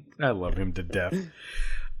 I love him to death.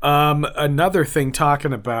 Another thing,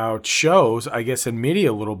 talking about shows, I guess, in media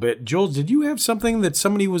a little bit. Jules, did you have something that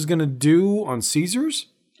somebody was going to do on Caesars?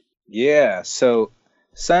 Yeah, so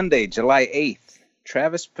Sunday, July 8th,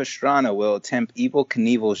 Travis Pastrana will attempt Evel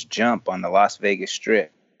Knievel's jump on the Las Vegas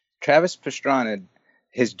Strip. Travis Pastrana,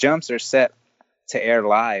 his jumps are set to air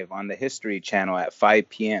live on the History Channel at 5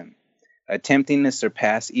 p.m., attempting to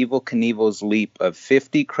surpass Evel Knievel's leap of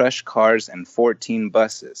 50 crushed cars and 14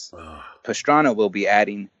 buses. Pastrana will be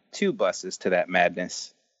adding 2 buses to that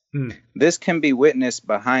madness. This can be witnessed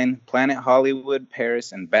behind Planet Hollywood,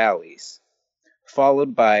 Paris, and Bally's,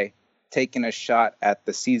 followed by taking a shot at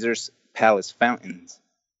the Caesars Palace fountains.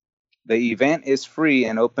 The event is free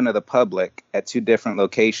and open to the public at 2 different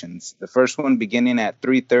locations. The first one beginning at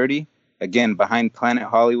 3:30, again behind Planet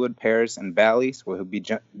Hollywood, Paris, and Bally's, where he'll be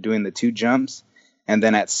doing the 2 jumps, and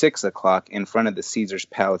then at 6 o'clock in front of the Caesars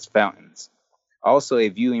Palace fountains. Also, a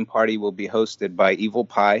viewing party will be hosted by Evil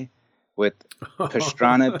Pie with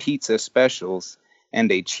Pastrana pizza specials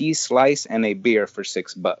and a cheese slice and a beer for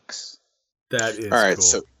 $6. That is all right. Cool.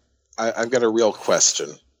 So I've got a real question.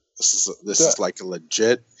 This is like a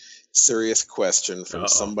legit, serious question from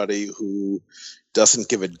somebody who doesn't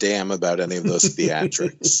give a damn about any of those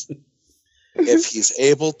theatrics. If he's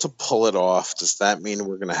able to pull it off, does that mean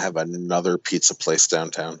we're going to have another pizza place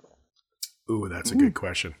downtown? Ooh, that's a good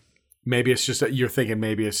question. Maybe it's just you're thinking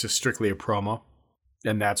maybe it's just strictly a promo,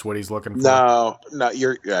 and that's what he's looking for. No,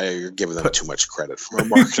 you're giving them too much credit from a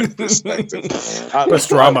marketing perspective.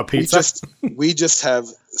 Pastrama pizza. We just have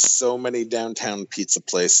so many downtown pizza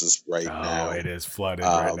places right now. Oh, it is flooded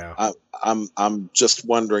right now. I'm just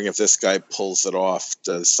wondering if this guy pulls it off.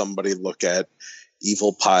 Does somebody look at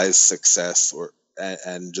Evil Pie's success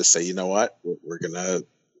and just say, you know what, we're gonna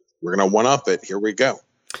one up it. Here we go.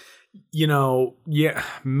 Yeah,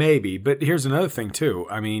 maybe. But here's another thing too.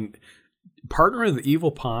 I mean, partner with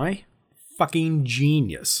Evil Pie, fucking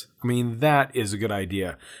genius. I mean, that is a good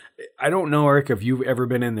idea. I don't know, Eric, if you've ever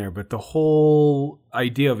been in there, but the whole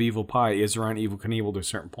idea of Evil Pie is around Evel Knievel to a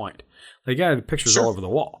certain point. They got pictures all over the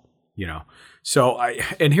wall, So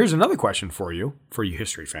and here's another question for you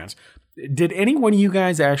history fans. Did any one of you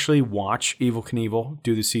guys actually watch Evel Knievel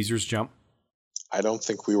do the Caesars jump? I don't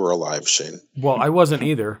think we were alive, Shane. Well, I wasn't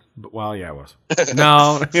either. But, well, yeah, I was.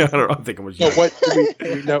 No, I don't think it was. No, what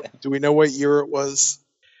do we know what year it was?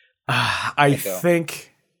 I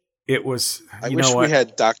think it was. I wish we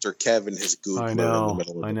had Dr. Kev and his Googler in the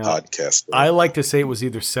middle of the podcast. I like to say it was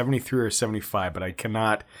either 73 or 75, but I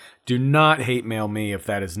cannot. Do not hate mail me if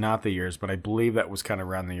that is not the years, but I believe that was kind of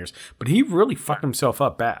around the years. But he really fucked himself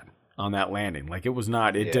up bad on that landing. Like, it was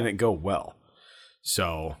not. It didn't go well.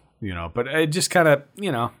 So. But it just kind of,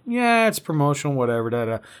 it's promotional,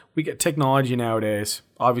 whatever. We get technology nowadays.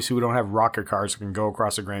 Obviously, we don't have rocket cars that can go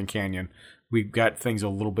across the Grand Canyon. We've got things a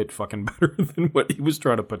little bit fucking better than what he was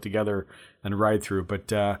trying to put together and ride through.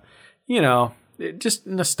 But, just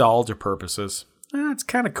nostalgia purposes. It's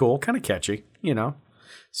kind of cool, kind of catchy,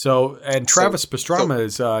 So, and Travis Pastrana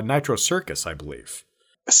is Nitro Circus, I believe.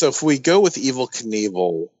 So if we go with Evel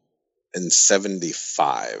Knievel in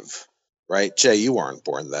 75... Right, Jay, you weren't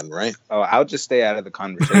born then, right? Oh, I'll just stay out of the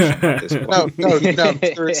conversation at this point. No.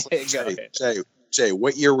 Seriously, Jay,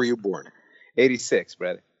 what year were you born? 86,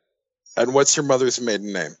 brother. And what's your mother's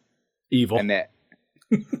maiden name? Evil. Annette.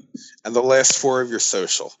 And the last 4 of your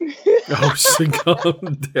social. Yeah.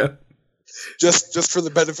 Just for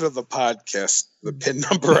the benefit of the podcast, the PIN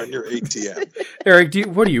number on your ATM. Eric,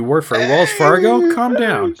 what do you work for? Wells Fargo? Calm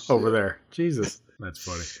down over there. Jesus. That's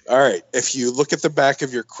funny. All right. If you look at the back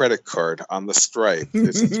of your credit card on the stripe,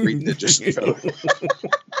 there's a 3-digit code.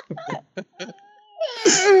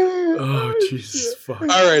 Oh, Jesus. Fuck. All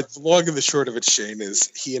right. The long and the short of it, Shane,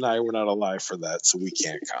 is he and I were not alive for that, so we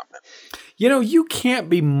can't comment. You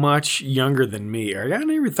can't be much younger than me, Eric. I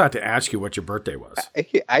never thought to ask you what your birthday was.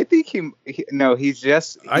 I think he's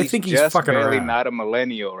just fucking barely around. Not a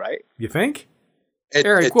millennial, right? You think?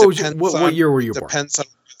 Eric, what year were you born? Depends on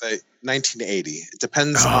 1980. It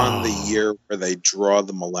depends on the year where they draw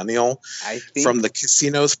the millennial. I think from the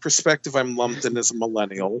casino's perspective, I'm lumped in as a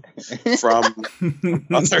millennial. From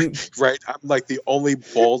right, I'm like the only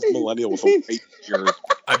bald millennial with a white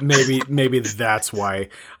beard. Maybe that's why.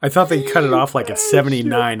 I thought they cut it off like at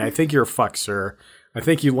 79. I think you're fucked, sir. I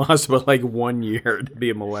think you lost about like 1 year to be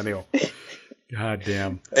a millennial. God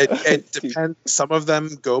damn. It depends. Some of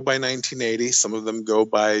them go by 1980. Some of them go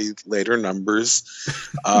by later numbers.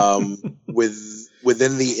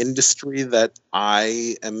 Within the industry that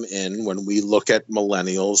I am in, when we look at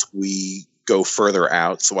millennials, we go further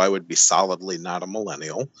out. So I would be solidly not a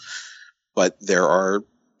millennial. But there are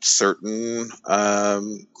certain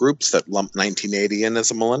groups that lump 1980 in as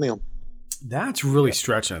a millennial. That's really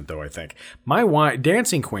stretching it, though, I think. My wife,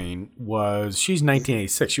 Dancing Queen, she's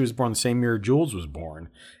 1986. She was born the same year Jules was born.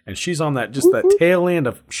 And she's on that tail end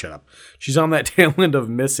of, shut up. She's on that tail end of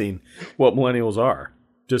missing what millennials are.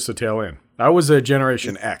 Just the tail end. I was a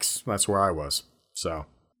Generation X. That's where I was. So.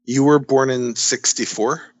 You were born in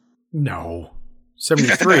 64? No.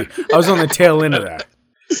 73. I was on the tail end of that.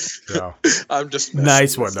 So. I'm just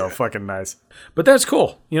nice one, though. Fucking nice. But that's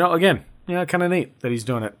cool. Again. Yeah, kind of neat that he's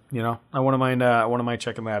doing it. I wouldn't mind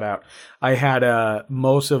checking that out. I had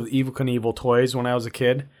most of Evel Knievel toys when I was a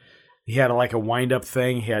kid. He had a wind up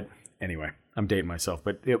thing. Anyway, I'm dating myself,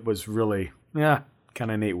 but it was really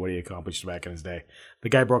kind of neat what he accomplished back in his day. The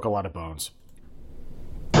guy broke a lot of bones.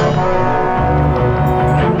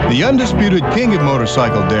 The undisputed king of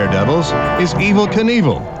motorcycle daredevils is Evel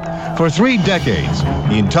Knievel. For 3 decades,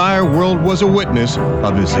 the entire world was a witness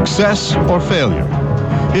of his success or failure.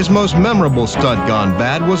 His most memorable stunt gone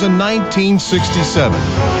bad was in 1967,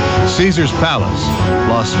 Caesar's Palace,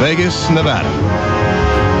 Las Vegas, Nevada.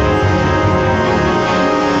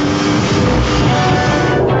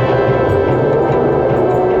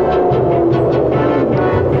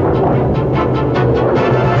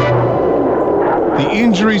 The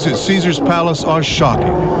injuries at Caesar's Palace are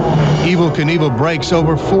shocking. Evel Knievel breaks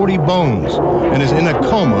over 40 bones and is in a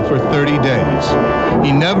coma for 30 days.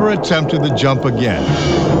 He never attempted the jump again,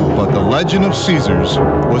 but the legend of Caesars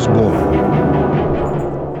was born.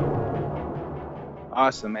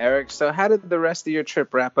 Awesome, Eric. So how did the rest of your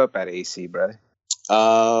trip wrap up at AC, brother?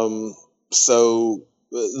 So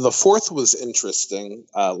the 4th was interesting.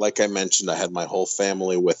 Like I mentioned, I had my whole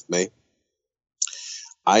family with me.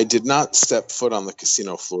 I did not step foot on the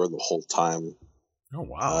casino floor the whole time. Oh,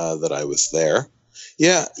 wow. That I was there.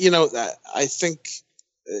 Yeah, I think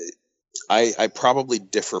I probably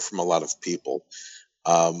differ from a lot of people.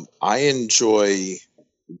 I enjoy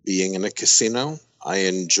being in a casino. I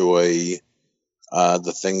enjoy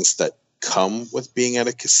the things that come with being at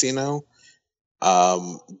a casino.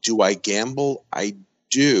 Do I gamble? I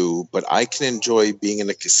do, but I can enjoy being in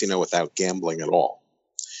a casino without gambling at all.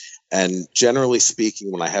 And generally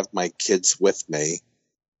speaking, when I have my kids with me,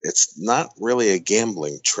 it's not really a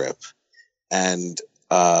gambling trip. And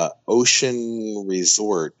Ocean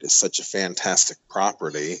Resort is such a fantastic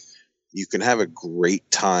property. You can have a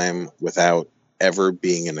great time without ever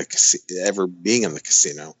being in the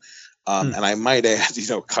casino. And I might add,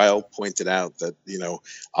 Kyle pointed out that,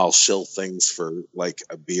 I'll shill things for like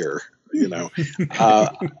a beer,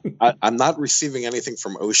 I'm not receiving anything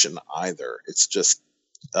from Ocean either. It's just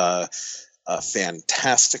a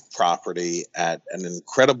fantastic property at an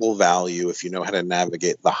incredible value if you know how to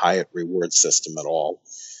navigate the Hyatt reward system at all.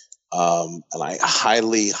 And I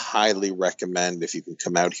highly, highly recommend if you can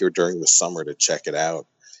come out here during the summer to check it out.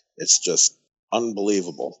 It's just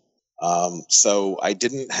unbelievable. So I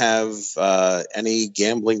didn't have any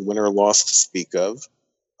gambling win or loss to speak of,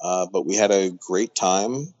 but we had a great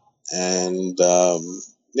time, and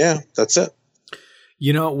that's it.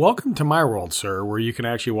 Welcome to my world, sir, where you can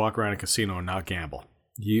actually walk around a casino and not gamble.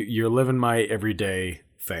 You're living my everyday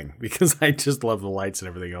thing because I just love the lights and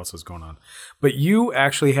everything else that's going on. But you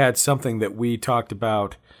actually had something that we talked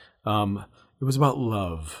about. It was about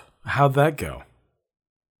love. How'd that go?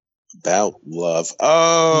 About love.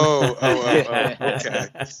 Oh, okay.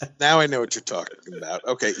 Now I know what you're talking about.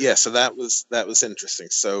 Okay, yeah, so that was interesting.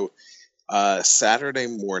 So Saturday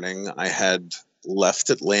morning, I had left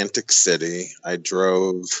Atlantic City. I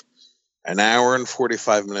drove an hour and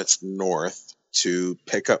 45 minutes north to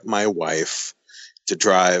pick up my wife to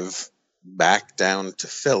drive back down to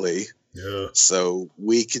Philly so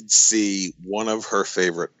we could see one of her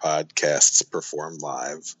favorite podcasts perform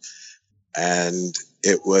live. And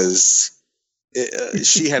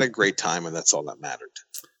she had a great time, and that's all that mattered.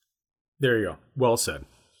 There you go. Well said.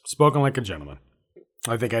 Spoken like a gentleman.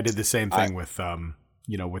 I think I did the same thing with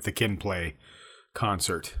the Kin Play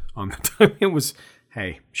concert on the time. It was,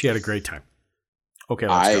 hey, she had a great time. Okay,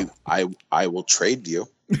 let's go. I will trade you.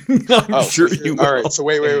 I'm sure you will. All right, so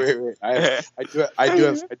wait. I do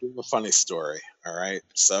have a funny story. All right,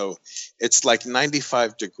 so it's like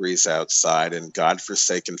 95 degrees outside in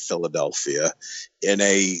godforsaken Philadelphia, in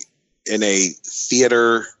a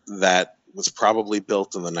theater that was probably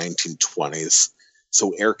built in the 1920s.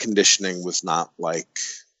 So air conditioning was not like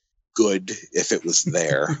good if it was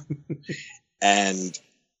there, and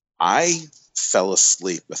I fell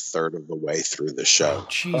asleep a third of the way through the show. Oh,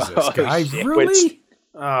 Jesus, guys, really?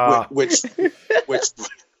 Which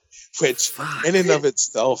in and of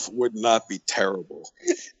itself would not be terrible,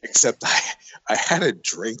 except I had a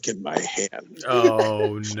drink in my hand.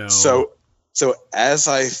 Oh no! So as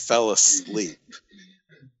I fell asleep,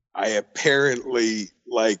 I apparently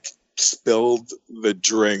spilled the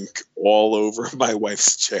drink all over my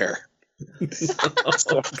wife's chair.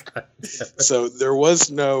 So there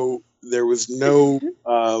was no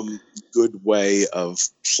good way of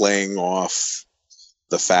playing off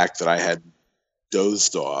the fact that I had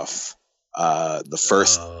dozed off the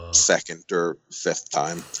first, second, or fifth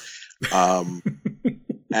time.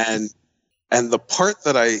 And the part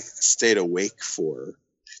that I stayed awake for,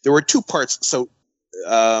 there were two parts. So,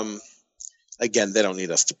 again, they don't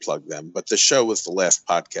need us to plug them, but the show was the last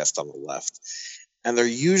podcast on the left. And they're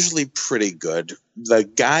usually pretty good. The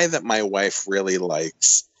guy that my wife really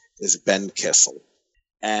likes is Ben Kissel.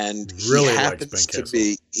 And he happens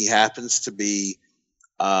to be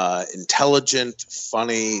intelligent,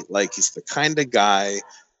 funny. Like, he's the kind of guy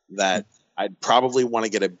that I'd probably want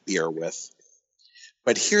to get a beer with.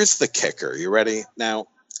 But here's the kicker. You ready? Now,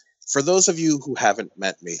 for those of you who haven't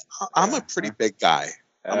met me, I'm a pretty big guy.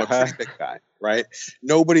 Right?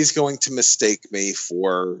 Nobody's going to mistake me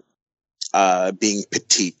for being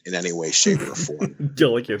petite in any way, shape, or form.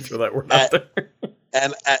 You can't throw that word out there.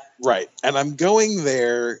 And I'm going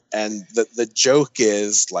there, and the joke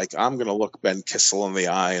is, like, I'm going to look Ben Kissel in the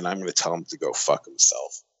eye, and I'm going to tell him to go fuck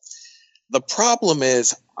himself. The problem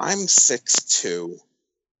is, I'm 6'2".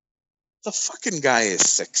 The fucking guy is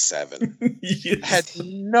 6'7". Yes.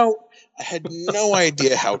 I had no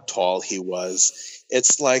idea how tall he was.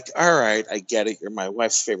 It's like, all right, I get it. You're my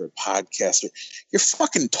wife's favorite podcaster. You're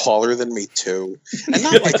fucking taller than me too, and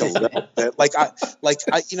not like a little bit.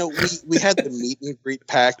 We had the meet and greet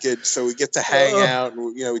package, so we get to hang out,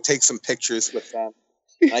 and we take some pictures with them.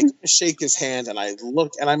 And I shake his hand, and I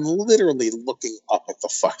look, and I'm literally looking up at the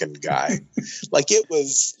fucking guy, like it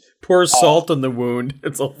was. Pour salt in the wound.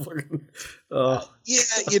 It's all fucking.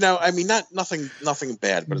 Yeah, I mean, nothing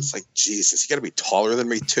bad, but it's like, Jesus, you got to be taller than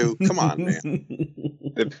me too. Come on, man.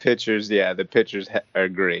 The pictures are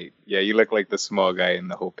great. Yeah, you look like the small guy in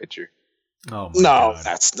the whole picture. Oh my God.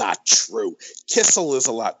 That's not true. Kissel is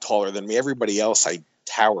a lot taller than me. Everybody else I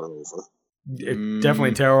tower over.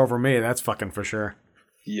 Definitely tower over me. That's fucking for sure.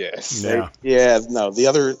 Yes. Yeah. No, the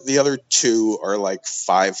other two are like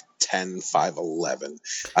 5'10", 5'11".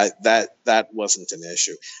 That wasn't an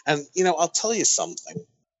issue. And I'll tell you something.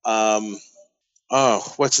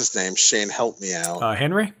 What's his name? Shane, help me out.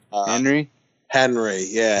 Henry. Henry.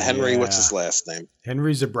 Yeah, Henry. What's his last name?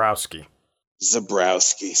 Henry Zebrowski. So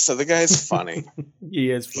the guy's funny.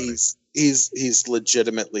 He is funny. He's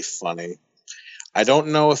legitimately funny. I don't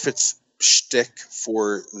know if it's shtick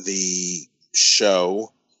for the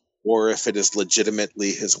show or if it is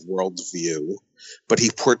legitimately his worldview, but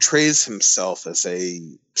he portrays himself as a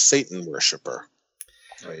Satan worshiper.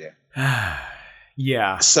 Oh yeah.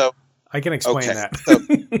 Yeah. So I can explain that.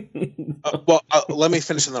 Let me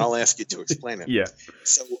finish and then I'll ask you to explain it. Yeah.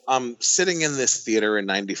 So I'm sitting in this theater in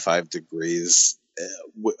 95 degrees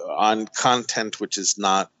on content which is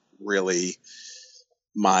not really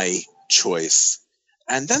my choice.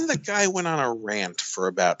 And then the guy went on a rant for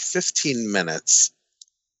about 15 minutes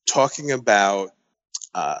talking about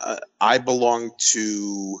I belong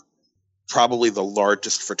to probably the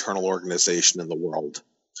largest fraternal organization in the world.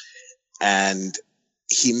 And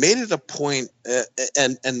he made it a point,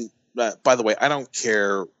 and by the way, I don't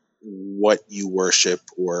care what you worship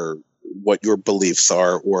or what your beliefs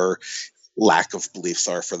are or lack of beliefs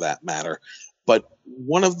are for that matter. But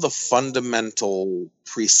one of the fundamental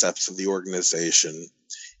precepts of the organization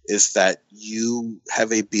is that you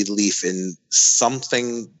have a belief in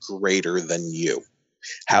something greater than you.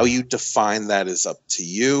 How you define that is up to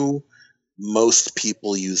you. Most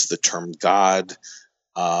people use the term God,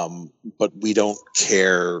 but we don't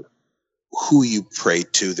care who you pray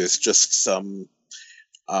to. There's just some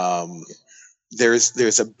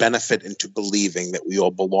there's a benefit into believing that we all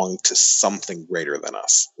belong to something greater than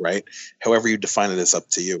us, right? However you define it is up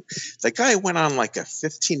to you. That guy went on like a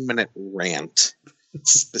 15-minute rant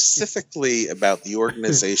specifically about the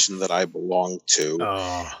organization that I belong to,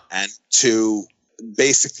 and to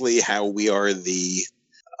basically how we are the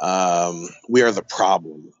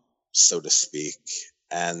problem, so to speak,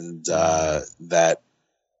 and that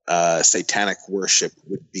satanic worship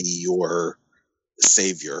would be your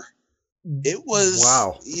savior. It was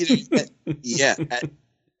wow. Yeah,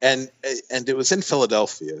 and it was in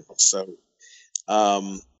Philadelphia, so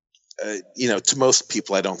to most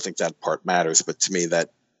people, I don't think that part matters, but to me,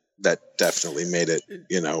 that definitely made it,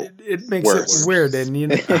 it makes worse. It weird, and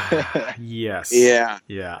yes, yeah,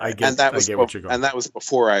 I get what you're going. And that was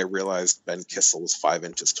before I realized Ben Kissel was 5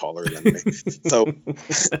 inches taller than me.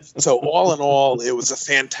 So all in all, it was a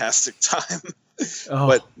fantastic time.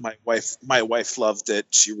 But my wife loved it.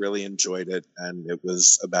 She really enjoyed it, and it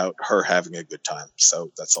was about her having a good time.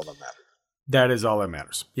 So that's all that matters. That is all that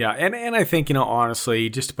matters. Yeah, and I think, honestly,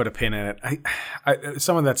 just to put a pin in it, I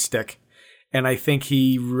some of that stick. And I think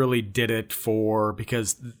he really did it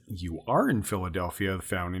because you are in Philadelphia, the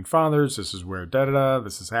founding fathers. This is where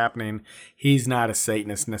this is happening. He's not a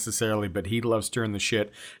Satanist necessarily, but he loves stirring the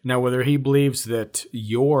shit. Now, whether he believes that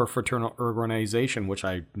your fraternal organization, which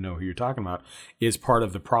I know who you're talking about, is part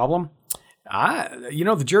of the problem,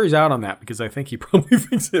 the jury's out on that, because I think he probably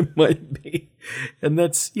thinks it might be. And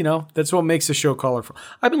that's what makes the show colorful.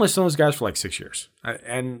 I've been listening to those guys for like 6 years.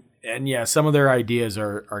 And yeah, some of their ideas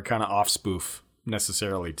are kind of off spoof,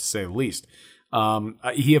 necessarily, to say the least.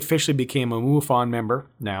 He officially became a MUFON member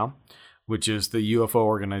now, which is the UFO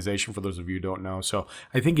organization, for those of you who don't know. So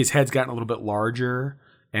I think his head's gotten a little bit larger,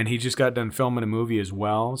 and he just got done filming a movie as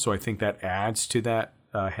well. So I think that adds to that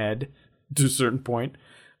head to a certain point.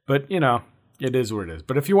 But, it is what it is.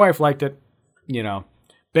 But if your wife liked it,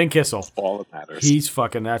 Ben Kissel. All that matters.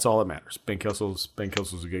 That's all that matters. Ben Kissel's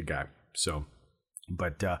a good guy. So,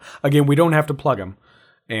 but again, we don't have to plug him.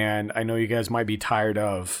 And I know you guys might be tired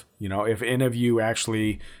of, if any of you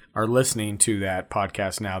actually are listening to that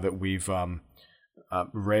podcast now that we've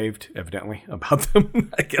raved, evidently, about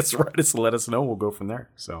them, I guess write us and let us know. We'll go from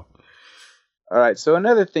there. So, all right. So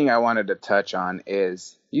another thing I wanted to touch on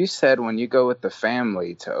is, you said when you go with the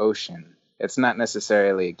family to Ocean, it's not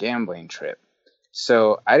necessarily a gambling trip.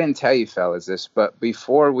 So I didn't tell you fellas this, but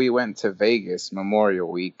before we went to Vegas Memorial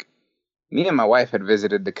Week, me and my wife had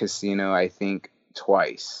visited the casino, I think,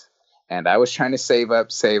 twice. And I was trying to save up.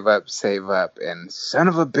 And son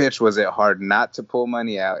of a bitch, was it hard not to pull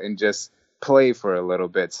money out and just play for a little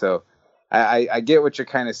bit. So I get what you're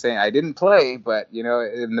kind of saying. I didn't play, but,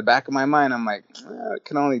 in the back of my mind, I'm like, I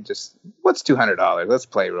can only just, what's $200? Let's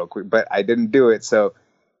play real quick. But I didn't do it. So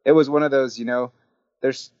it was one of those,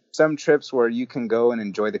 there's some trips where you can go and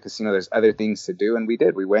enjoy the casino. There's other things to do. And we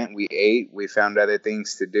did. We went, we ate, we found other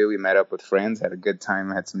things to do. We met up with friends, had a good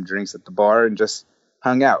time, had some drinks at the bar, and just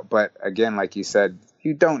hung out. But again, like you said,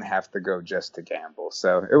 you don't have to go just to gamble.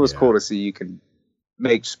 So it was cool to see you can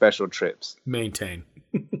make special trips. Maintain.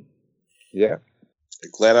 Yeah.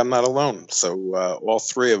 Glad I'm not alone. So all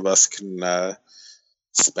three of us can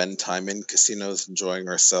spend time in casinos enjoying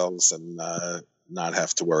ourselves and not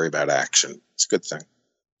have to worry about action. It's a good thing.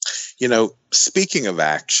 You know, speaking of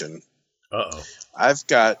action, I've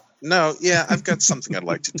got something I'd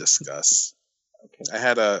like to discuss. Okay.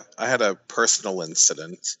 I had a personal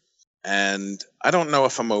incident, and I don't know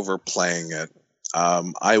if I'm overplaying it.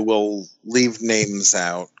 I will leave names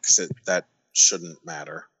out because that shouldn't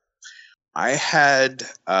matter. I had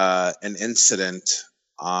an incident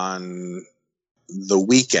on the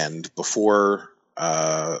weekend before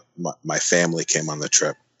my family came on the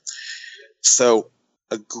trip. So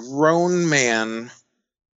a grown man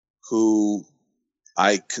who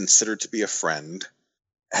I consider to be a friend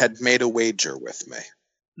had made a wager with me.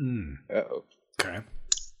 Uh-oh. Okay.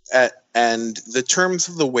 And the terms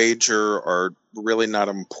of the wager are really not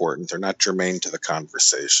important. They're not germane to the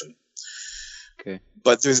conversation. Okay.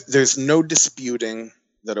 But there's no disputing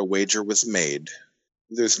that a wager was made.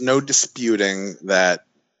 There's no disputing that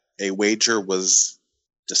a wager was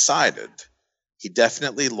decided. He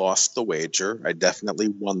definitely lost the wager. I definitely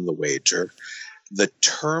won the wager. The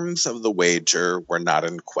terms of the wager were not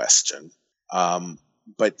in question.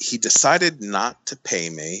 But he decided not to pay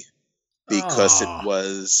me because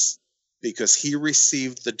he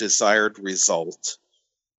received the desired result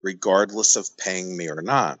regardless of paying me or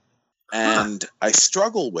not. And I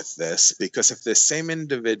struggle with this because if this same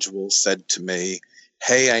individual said to me,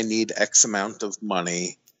 hey, I need X amount of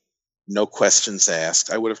money, no questions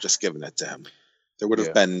asked, I would have just given it to him. There would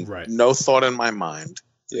have been no thought in my mind.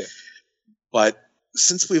 Yeah. But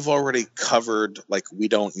since we've already covered, like, we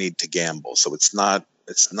don't need to gamble, so it's not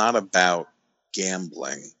about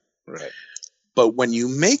gambling. Right. But when you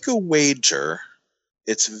make a wager,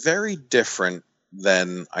 it's very different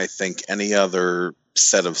than, I think, any other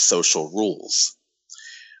set of social rules.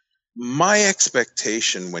 My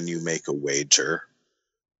expectation when you make a wager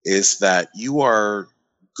is that you are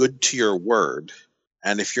good to your word.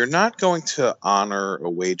 And if you're not going to honor a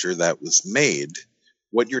wager that was made,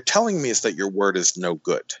 what you're telling me is that your word is no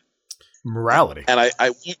good. Morality. And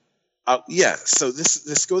so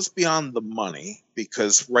this goes beyond the money,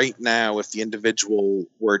 because right now, if the individual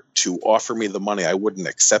were to offer me the money, I wouldn't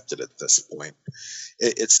accept it at this point.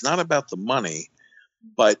 It's not about the money,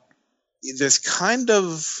 but there's kind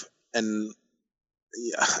of I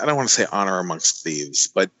don't want to say honor amongst thieves,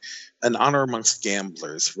 but an honor amongst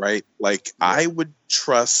gamblers, right? Like, I would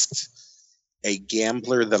trust a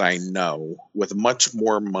gambler that I know with much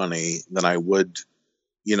more money than I would,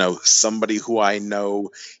 somebody who I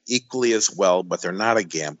know equally as well, but they're not a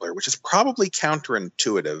gambler, which is probably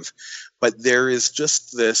counterintuitive. But there is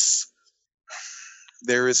this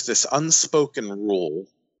unspoken rule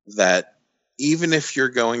that even if you're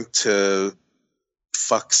going to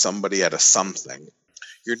fuck somebody out of something,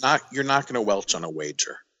 you're not going to welch on a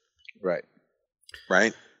wager. Right.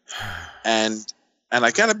 And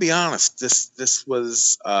I got to be honest, this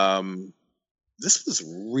was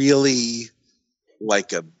really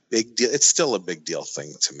like a big deal. It's still a big deal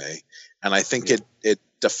thing to me. And I think it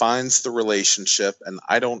defines the relationship, and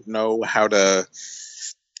I don't know how to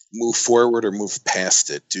move forward or move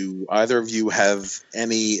past it. Do either of you have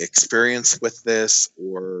any experience with this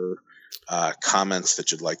or comments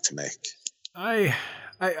that you'd like to make?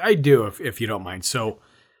 I do, if you don't mind. So,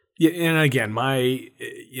 yeah, and again,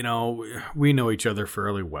 we know each other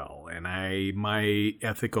fairly well, and my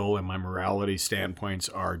ethical and my morality standpoints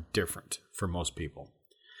are different for most people.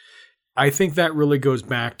 I think that really goes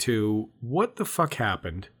back to what the fuck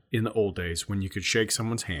happened in the old days when you could shake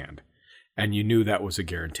someone's hand and you knew that was a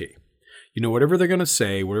guarantee. Whatever they're going to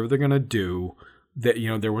say, whatever they're going to do, that,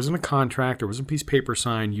 there wasn't a contract, there wasn't a piece of paper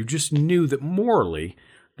signed. You just knew that morally,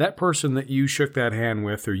 that person that you shook that hand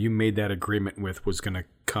with or you made that agreement with was going to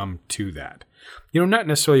come to that. Not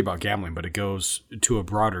necessarily about gambling, but it goes to a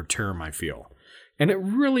broader term, I feel. And it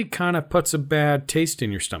really kind of puts a bad taste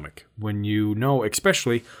in your stomach when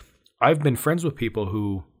especially, I've been friends with people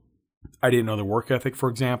who I didn't know their work ethic, for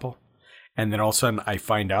example, and then all of a sudden I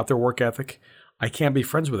find out their work ethic. I can't be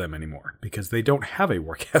friends with them anymore because they don't have a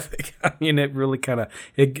work ethic. It really kind of,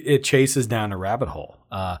 it chases down a rabbit hole.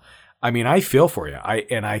 I feel for you.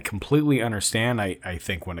 I completely understand. I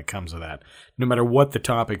think when it comes to that, no matter what the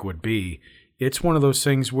topic would be, it's one of those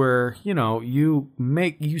things where,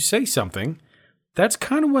 you say something, that's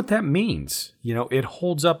kind of what that means. It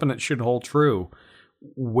holds up and it should hold true.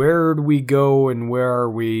 Where do we go and where are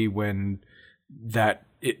we when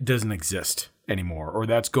it doesn't exist anymore, or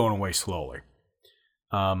that's going away slowly?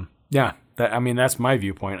 That's my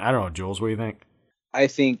viewpoint. I don't know, Jules, what do you think? I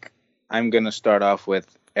think I'm going to start off with,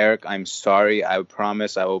 Eric, I'm sorry. I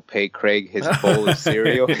promise I will pay Craig his bowl of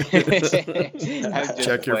cereal.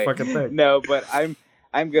 Check your fucking thing. No, but I'm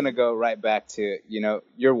going to go right back to,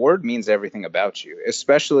 your word means everything about you,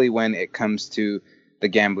 especially when it comes to the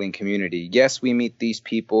gambling community. Yes, we meet these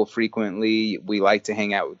people frequently. We like to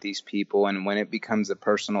hang out with these people. And when it becomes a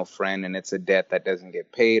personal friend and it's a debt that doesn't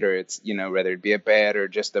get paid, or it's, whether it be a bet or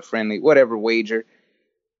just a friendly, whatever wager,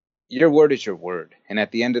 your word is your word. And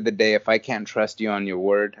at the end of the day, if I can't trust you on your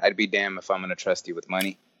word, I'd be damned if I'm going to trust you with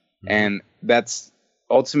money. Mm-hmm. And that's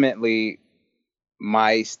ultimately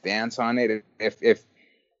my stance on it.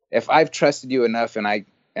 If I've trusted you enough and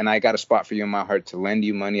I got a spot for you in my heart to lend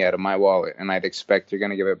you money out of my wallet, and I'd expect you're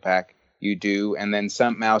going to give it back, you do. And then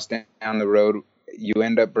something else down the road, you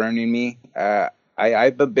end up burning me. I'm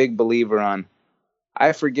a big believer on,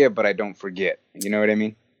 I forgive, but I don't forget. You know what I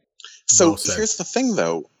mean? So here's the thing,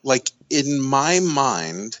 though. Like, in my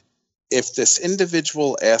mind, if this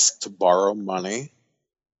individual asked to borrow money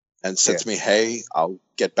and said to me, hey, I'll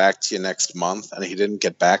get back to you next month, and he didn't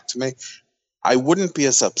get back to me, I wouldn't be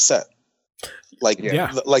as upset. Like,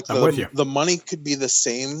 the money could be the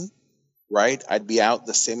same, right? I'd be out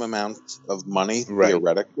the same amount of money,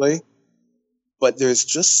 theoretically. But there's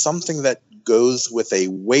just something that goes with a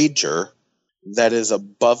wager that is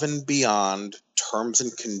above and beyond terms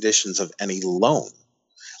and conditions of any loan.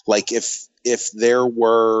 Like, if there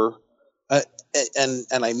were, and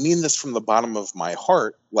I mean this from the bottom of my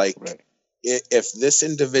heart, like, if this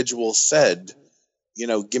individual said,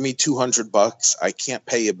 give me $200, I can't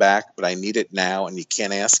pay you back, but I need it now, and you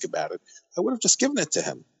can't ask about it, I would have just given it to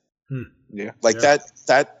him. Yeah. Like that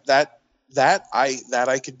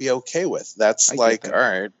I could be okay with. That's like, all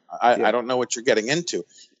right, I don't know what you're getting into.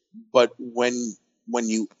 But when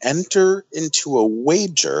you enter into a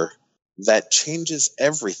wager that changes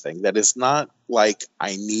everything, that is not like,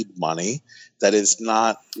 I need money, that is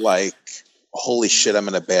not like, holy shit, I'm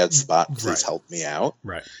in a bad spot, please help me out.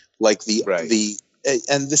 Right. Like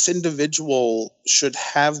and this individual should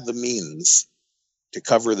have the means to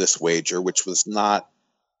cover this wager, which was not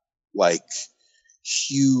like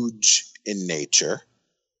huge in nature.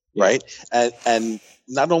 Right. And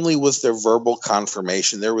not only was there verbal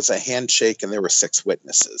confirmation, there was a handshake and there were 6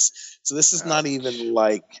 witnesses. So this is not even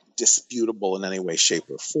like disputable in any way, shape,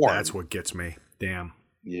 or form. That's what gets me. Damn.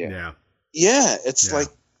 Yeah. It's like,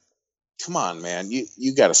 come on, man,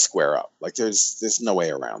 you got to square up. Like, there's no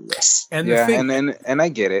way around this. And and I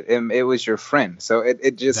get it. It was your friend, so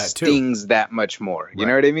it just stings that much more. You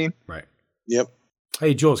know what I mean? Right. Yep.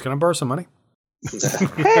 Hey, Jules, can I borrow some money?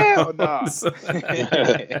 Hell no.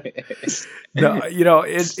 No,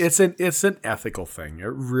 it's an ethical thing.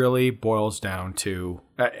 It really boils down to,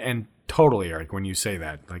 and totally, Eric, when you say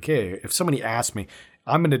that, like, hey, if somebody asks me,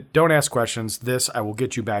 don't ask questions. This, I will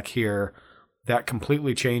get you back here. That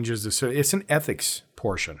completely changes it's an ethics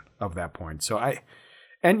portion of that point. So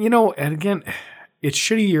and again, it's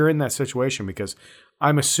shitty you're in that situation, because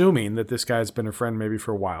I'm assuming that this guy's been a friend maybe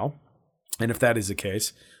for a while. And if that is the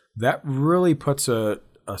case, that really puts a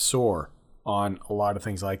sore on a lot of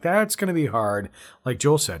things like that. It's going to be hard. Like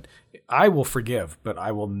Joel said, I will forgive, but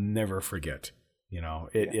I will never forget.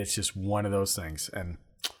 It's just one of those things. And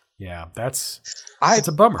yeah, it's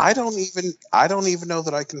a bummer. I don't even know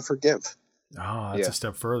that I can forgive. Oh, that's a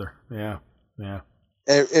step further. Yeah. Yeah.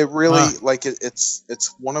 It really, like,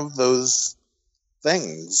 it's one of those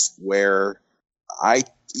things where I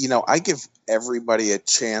give everybody a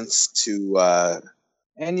chance to,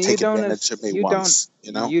 and you take don't advantage of me once,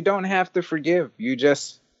 you don't have to forgive. You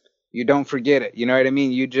don't forget it. You know what I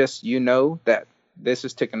mean? You know that this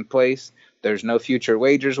has taken place. There's no future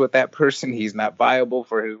wagers with that person. He's not viable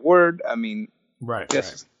for his word. I mean,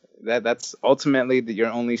 that's ultimately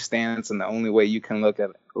your only stance and the only way you can look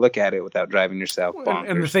at it without driving yourself bonkers.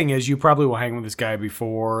 And the thing is, you probably will hang with this guy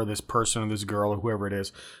before, this person or this girl or whoever it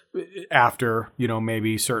is, after,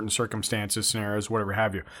 maybe certain circumstances, scenarios, whatever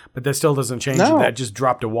have you. But that still doesn't change. No. That just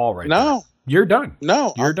dropped a wall right there. You're done.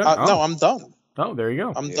 No. You're done. No, I'm done. Oh, there you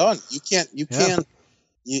go. I'm done. You can't.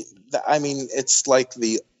 I mean, it's like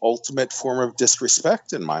the ultimate form of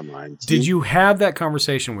disrespect in my mind. Did you have that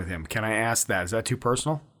conversation with him? Can I ask that? Is that too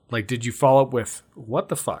personal? Like, did you follow up with what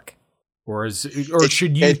the fuck,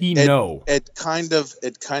 should he know? It kind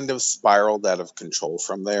of spiraled out of control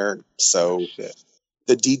from there. So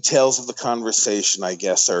the details of the conversation, I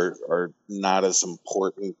guess, are not as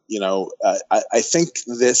important. I think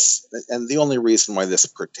this, and the only reason why this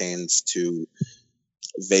pertains to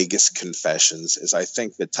Vegas confessions is I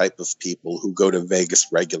think the type of people who go to Vegas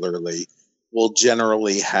regularly will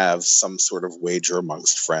generally have some sort of wager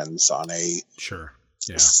amongst friends on a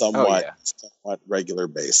somewhat regular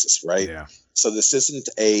basis, right? Yeah. So this isn't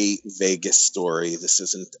a Vegas story. This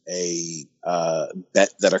isn't a bet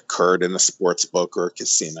that occurred in a sports book or a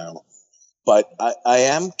casino. But I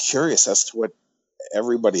am curious as to what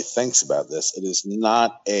everybody thinks about this. It is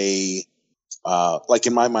not a like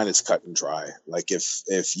in my mind, it's cut and dry. Like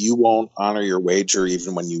if you won't honor your wager,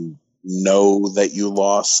 even when you know that you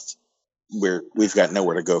lost, we've got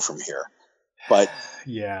nowhere to go from here. But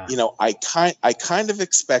yeah, I kind of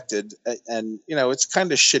expected, and it's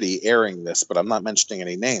kind of shitty airing this, but I'm not mentioning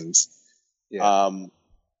any names. Yeah.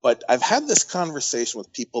 But I've had this conversation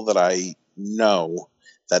with people that I know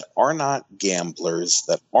that are not gamblers,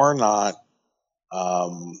 that are not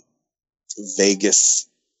Vegas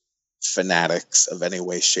fanatics of any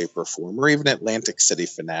way, shape, or form, or even Atlantic City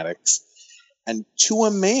fanatics. And to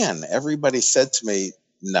a man, everybody said to me,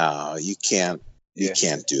 "No, you can't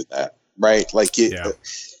do that." Right? Like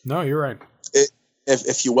no, you're right.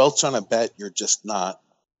 If you welch on a bet, you're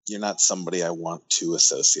not somebody I want to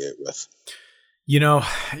associate with.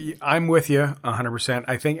 I'm with you 100%.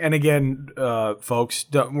 I think, and again, folks,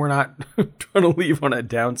 we're not trying to leave on a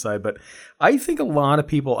downside, but I think a lot of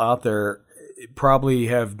people out there probably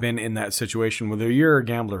have been in that situation, whether you're a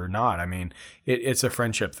gambler or not. I mean, it's a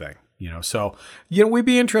friendship thing, so, we'd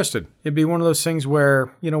be interested. It'd be one of those things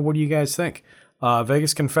where, what do you guys think?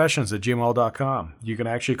 VegasConfessions@gmail.com. You can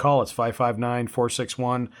actually call us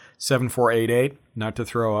 559-461-7488. Not to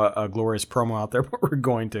throw a glorious promo out there, but we're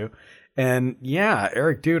going to. And yeah,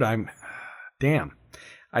 Eric, dude, I don't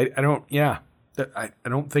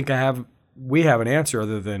think we have an answer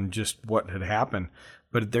other than just what had happened.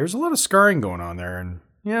 But there's a lot of scarring going on there, and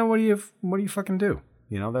what do you fucking do?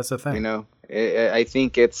 That's the thing. I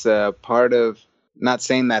think it's a part of, not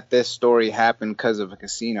saying that this story happened because of a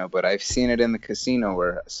casino, but I've seen it in the casino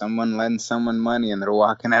where someone lends someone money and they're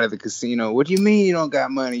walking out of the casino. What do you mean you don't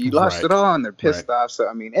got money? You lost it all, and they're pissed off. So,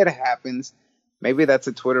 I mean, it happens. Maybe that's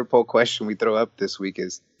a Twitter poll question we throw up this week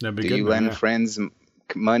is, do you lend friends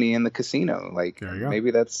money in the casino? Like,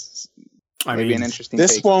 maybe that's an interesting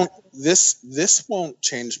take. This won't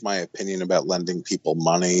change my opinion about lending people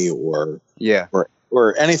money or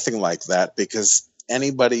anything like that, because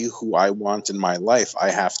anybody who I want in my life,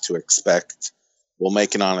 I have to expect will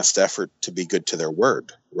make an honest effort to be good to their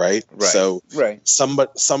word, right? So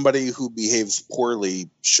somebody who behaves poorly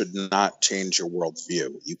should not change your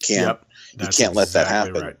worldview. You can't let that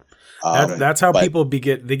happen. Right. That's how people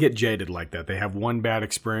get jaded like that. They have one bad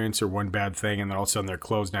experience or one bad thing, and then all of a sudden they're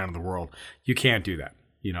closed down to the world. You can't do that.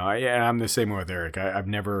 I'm the same way with Eric. I've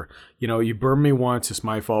never, you burn me once, it's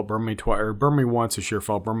my fault. Burn me twice, or burn me once, it's your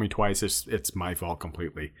fault. Burn me twice, it's my fault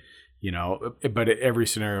completely. But every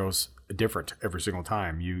scenario is different every single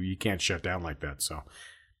time. You can't shut down like that. So,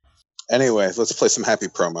 anyway, let's play some happy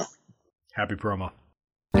promo. Happy promo.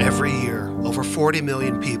 Every year, over 40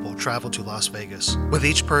 million people travel to Las Vegas, with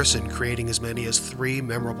each person creating as many as 3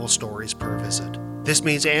 memorable stories per visit. This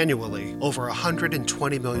means annually, over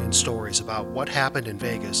 120 million stories about what happened in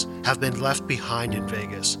Vegas have been left behind in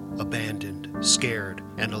Vegas, abandoned, scared,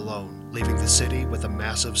 and alone, leaving the city with a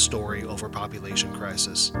massive story overpopulation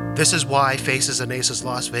crisis. This is why Faces and Aces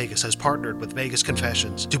Las Vegas has partnered with Vegas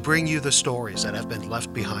Confessions to bring you the stories that have been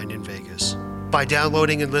left behind in Vegas. By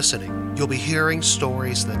downloading and listening, you'll be hearing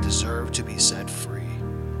stories that deserve to be set free.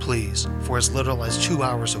 Please, for as little as 2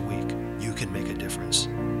 hours a week, you can make a difference.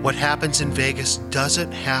 What happens in Vegas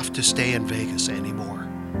doesn't have to stay in Vegas anymore.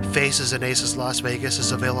 Faces and Aces Las Vegas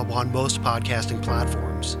is available on most podcasting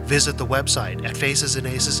platforms. Visit the website at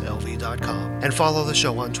facesandaceslv.com and follow the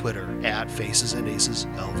show on Twitter at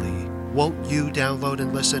facesandaceslv. Won't you download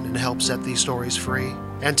and listen and help set these stories free?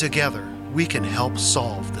 And together, we can help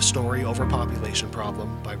solve the story overpopulation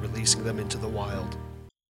problem by releasing them into the wild.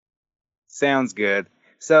 Sounds good.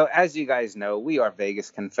 So, as you guys know, we are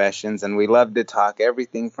Vegas Confessions, and we love to talk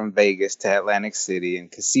everything from Vegas to Atlantic City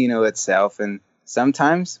and casino itself, and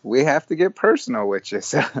sometimes we have to get personal with you.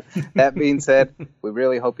 So, that being said, we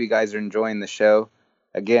really hope you guys are enjoying the show.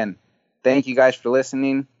 Again, thank you guys for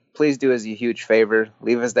listening. Please do us a huge favor.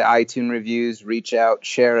 Leave us the iTunes reviews, reach out,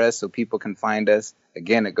 share us so people can find us.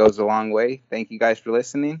 Again, it goes a long way. Thank you guys for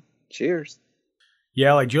listening. Cheers.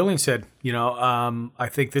 Yeah, like Julian said, I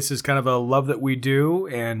think this is kind of a love that we do.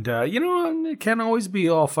 And, it can't always be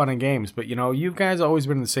all fun and games. But, you guys always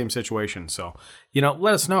been in the same situation. So,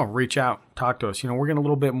 let us know. Reach out. Talk to us. We're getting a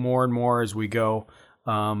little bit more and more as we go.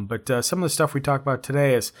 But some of the stuff we talk about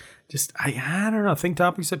today is just, I don't know, think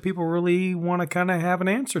topics that people really want to kind of have an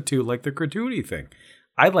answer to, like the gratuity thing.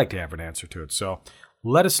 I'd like to have an answer to it. So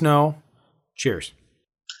let us know. Cheers.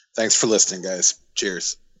 Thanks for listening, guys.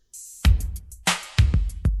 Cheers.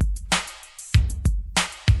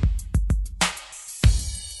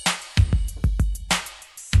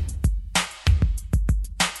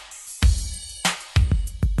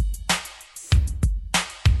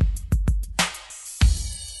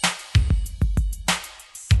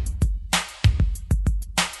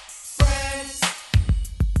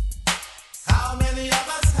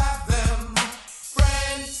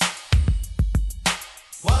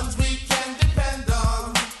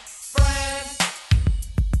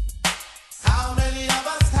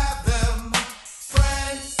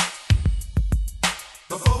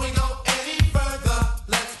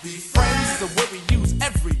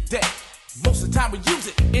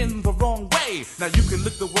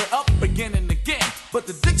 word up again and again. But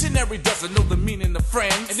the dictionary doesn't know the meaning of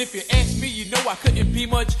friends. And if you ask me, you know I couldn't be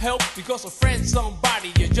much help. Because a friend's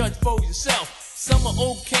somebody you judge for yourself. Some are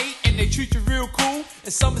okay and they treat you real cool.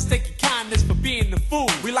 And some mistake your kindness for being the fool.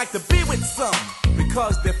 We like to be with some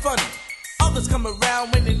because they're funny. Others come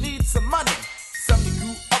around when they need some money. Some you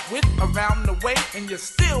grew up with around the way, and you're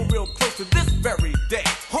still real close to this very day.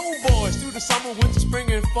 Homeboys through the summer, winter,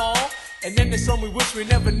 spring, and fall. And then there's some we wish we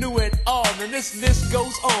never knew at all. And this list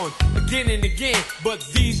goes on again and again. But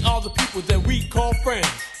these are the people that we call friends.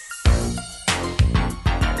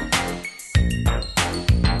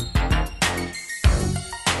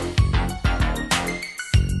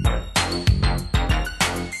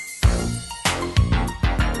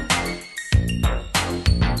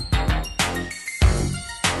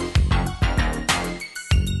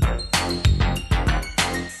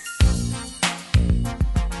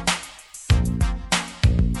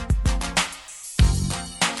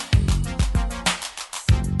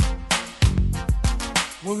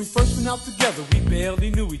 When we first went out together, we barely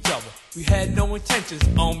knew each other. We had no intentions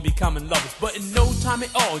on becoming lovers. But in no time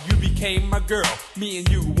at all, you became my girl. Me and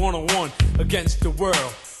you one-on-one against the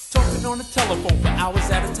world. Talking on the telephone for hours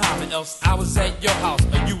at a time. And else I was at your house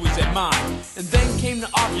or you was at mine. And then came the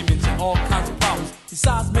arguments and all kinds of problems.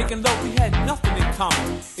 Besides making love, we had nothing in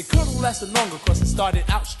common. It could have lasted longer cause it started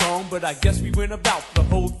out strong. But I guess we went about the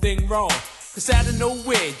whole thing wrong. Cause out of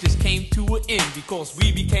nowhere it just came to an end. Because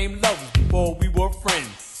we became lovers before we were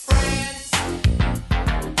friends. Friends,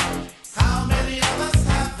 how many of us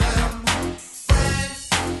have them? Friends,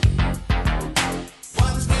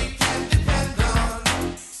 ones we can depend on.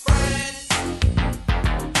 Friends,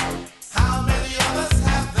 how many of us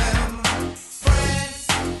have them? Friends,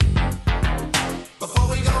 before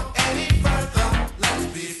we go any further, let's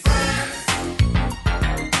be friends.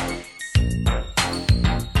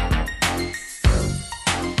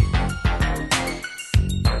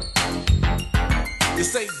 You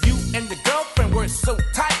say you and the girlfriend were so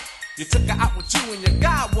tight. You took her out with you and your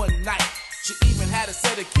guy one night. She even had a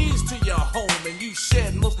set of keys to your home, and you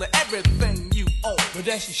shared mostly everything you own. But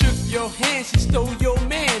as she shook your hand, she stole your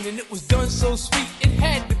man. And it was done so sweet, it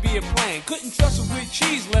had to be a plan. Couldn't trust her with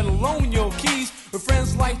cheese, let alone your keys. With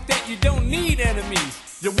friends like that, you don't need enemies.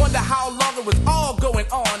 You wonder how long it was all going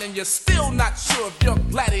on, and you're still not sure if your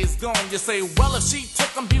laddie is gone. You say, well, if she took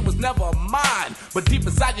him, he was never mine. But deep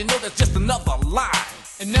inside, you know that's just another lie.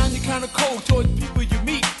 And now you're kinda cold towards people you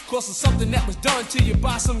meet, cause of something that was done to you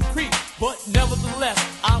by some creep. But nevertheless,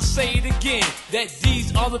 I'll say it again, that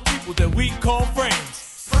these are the people that we call friends.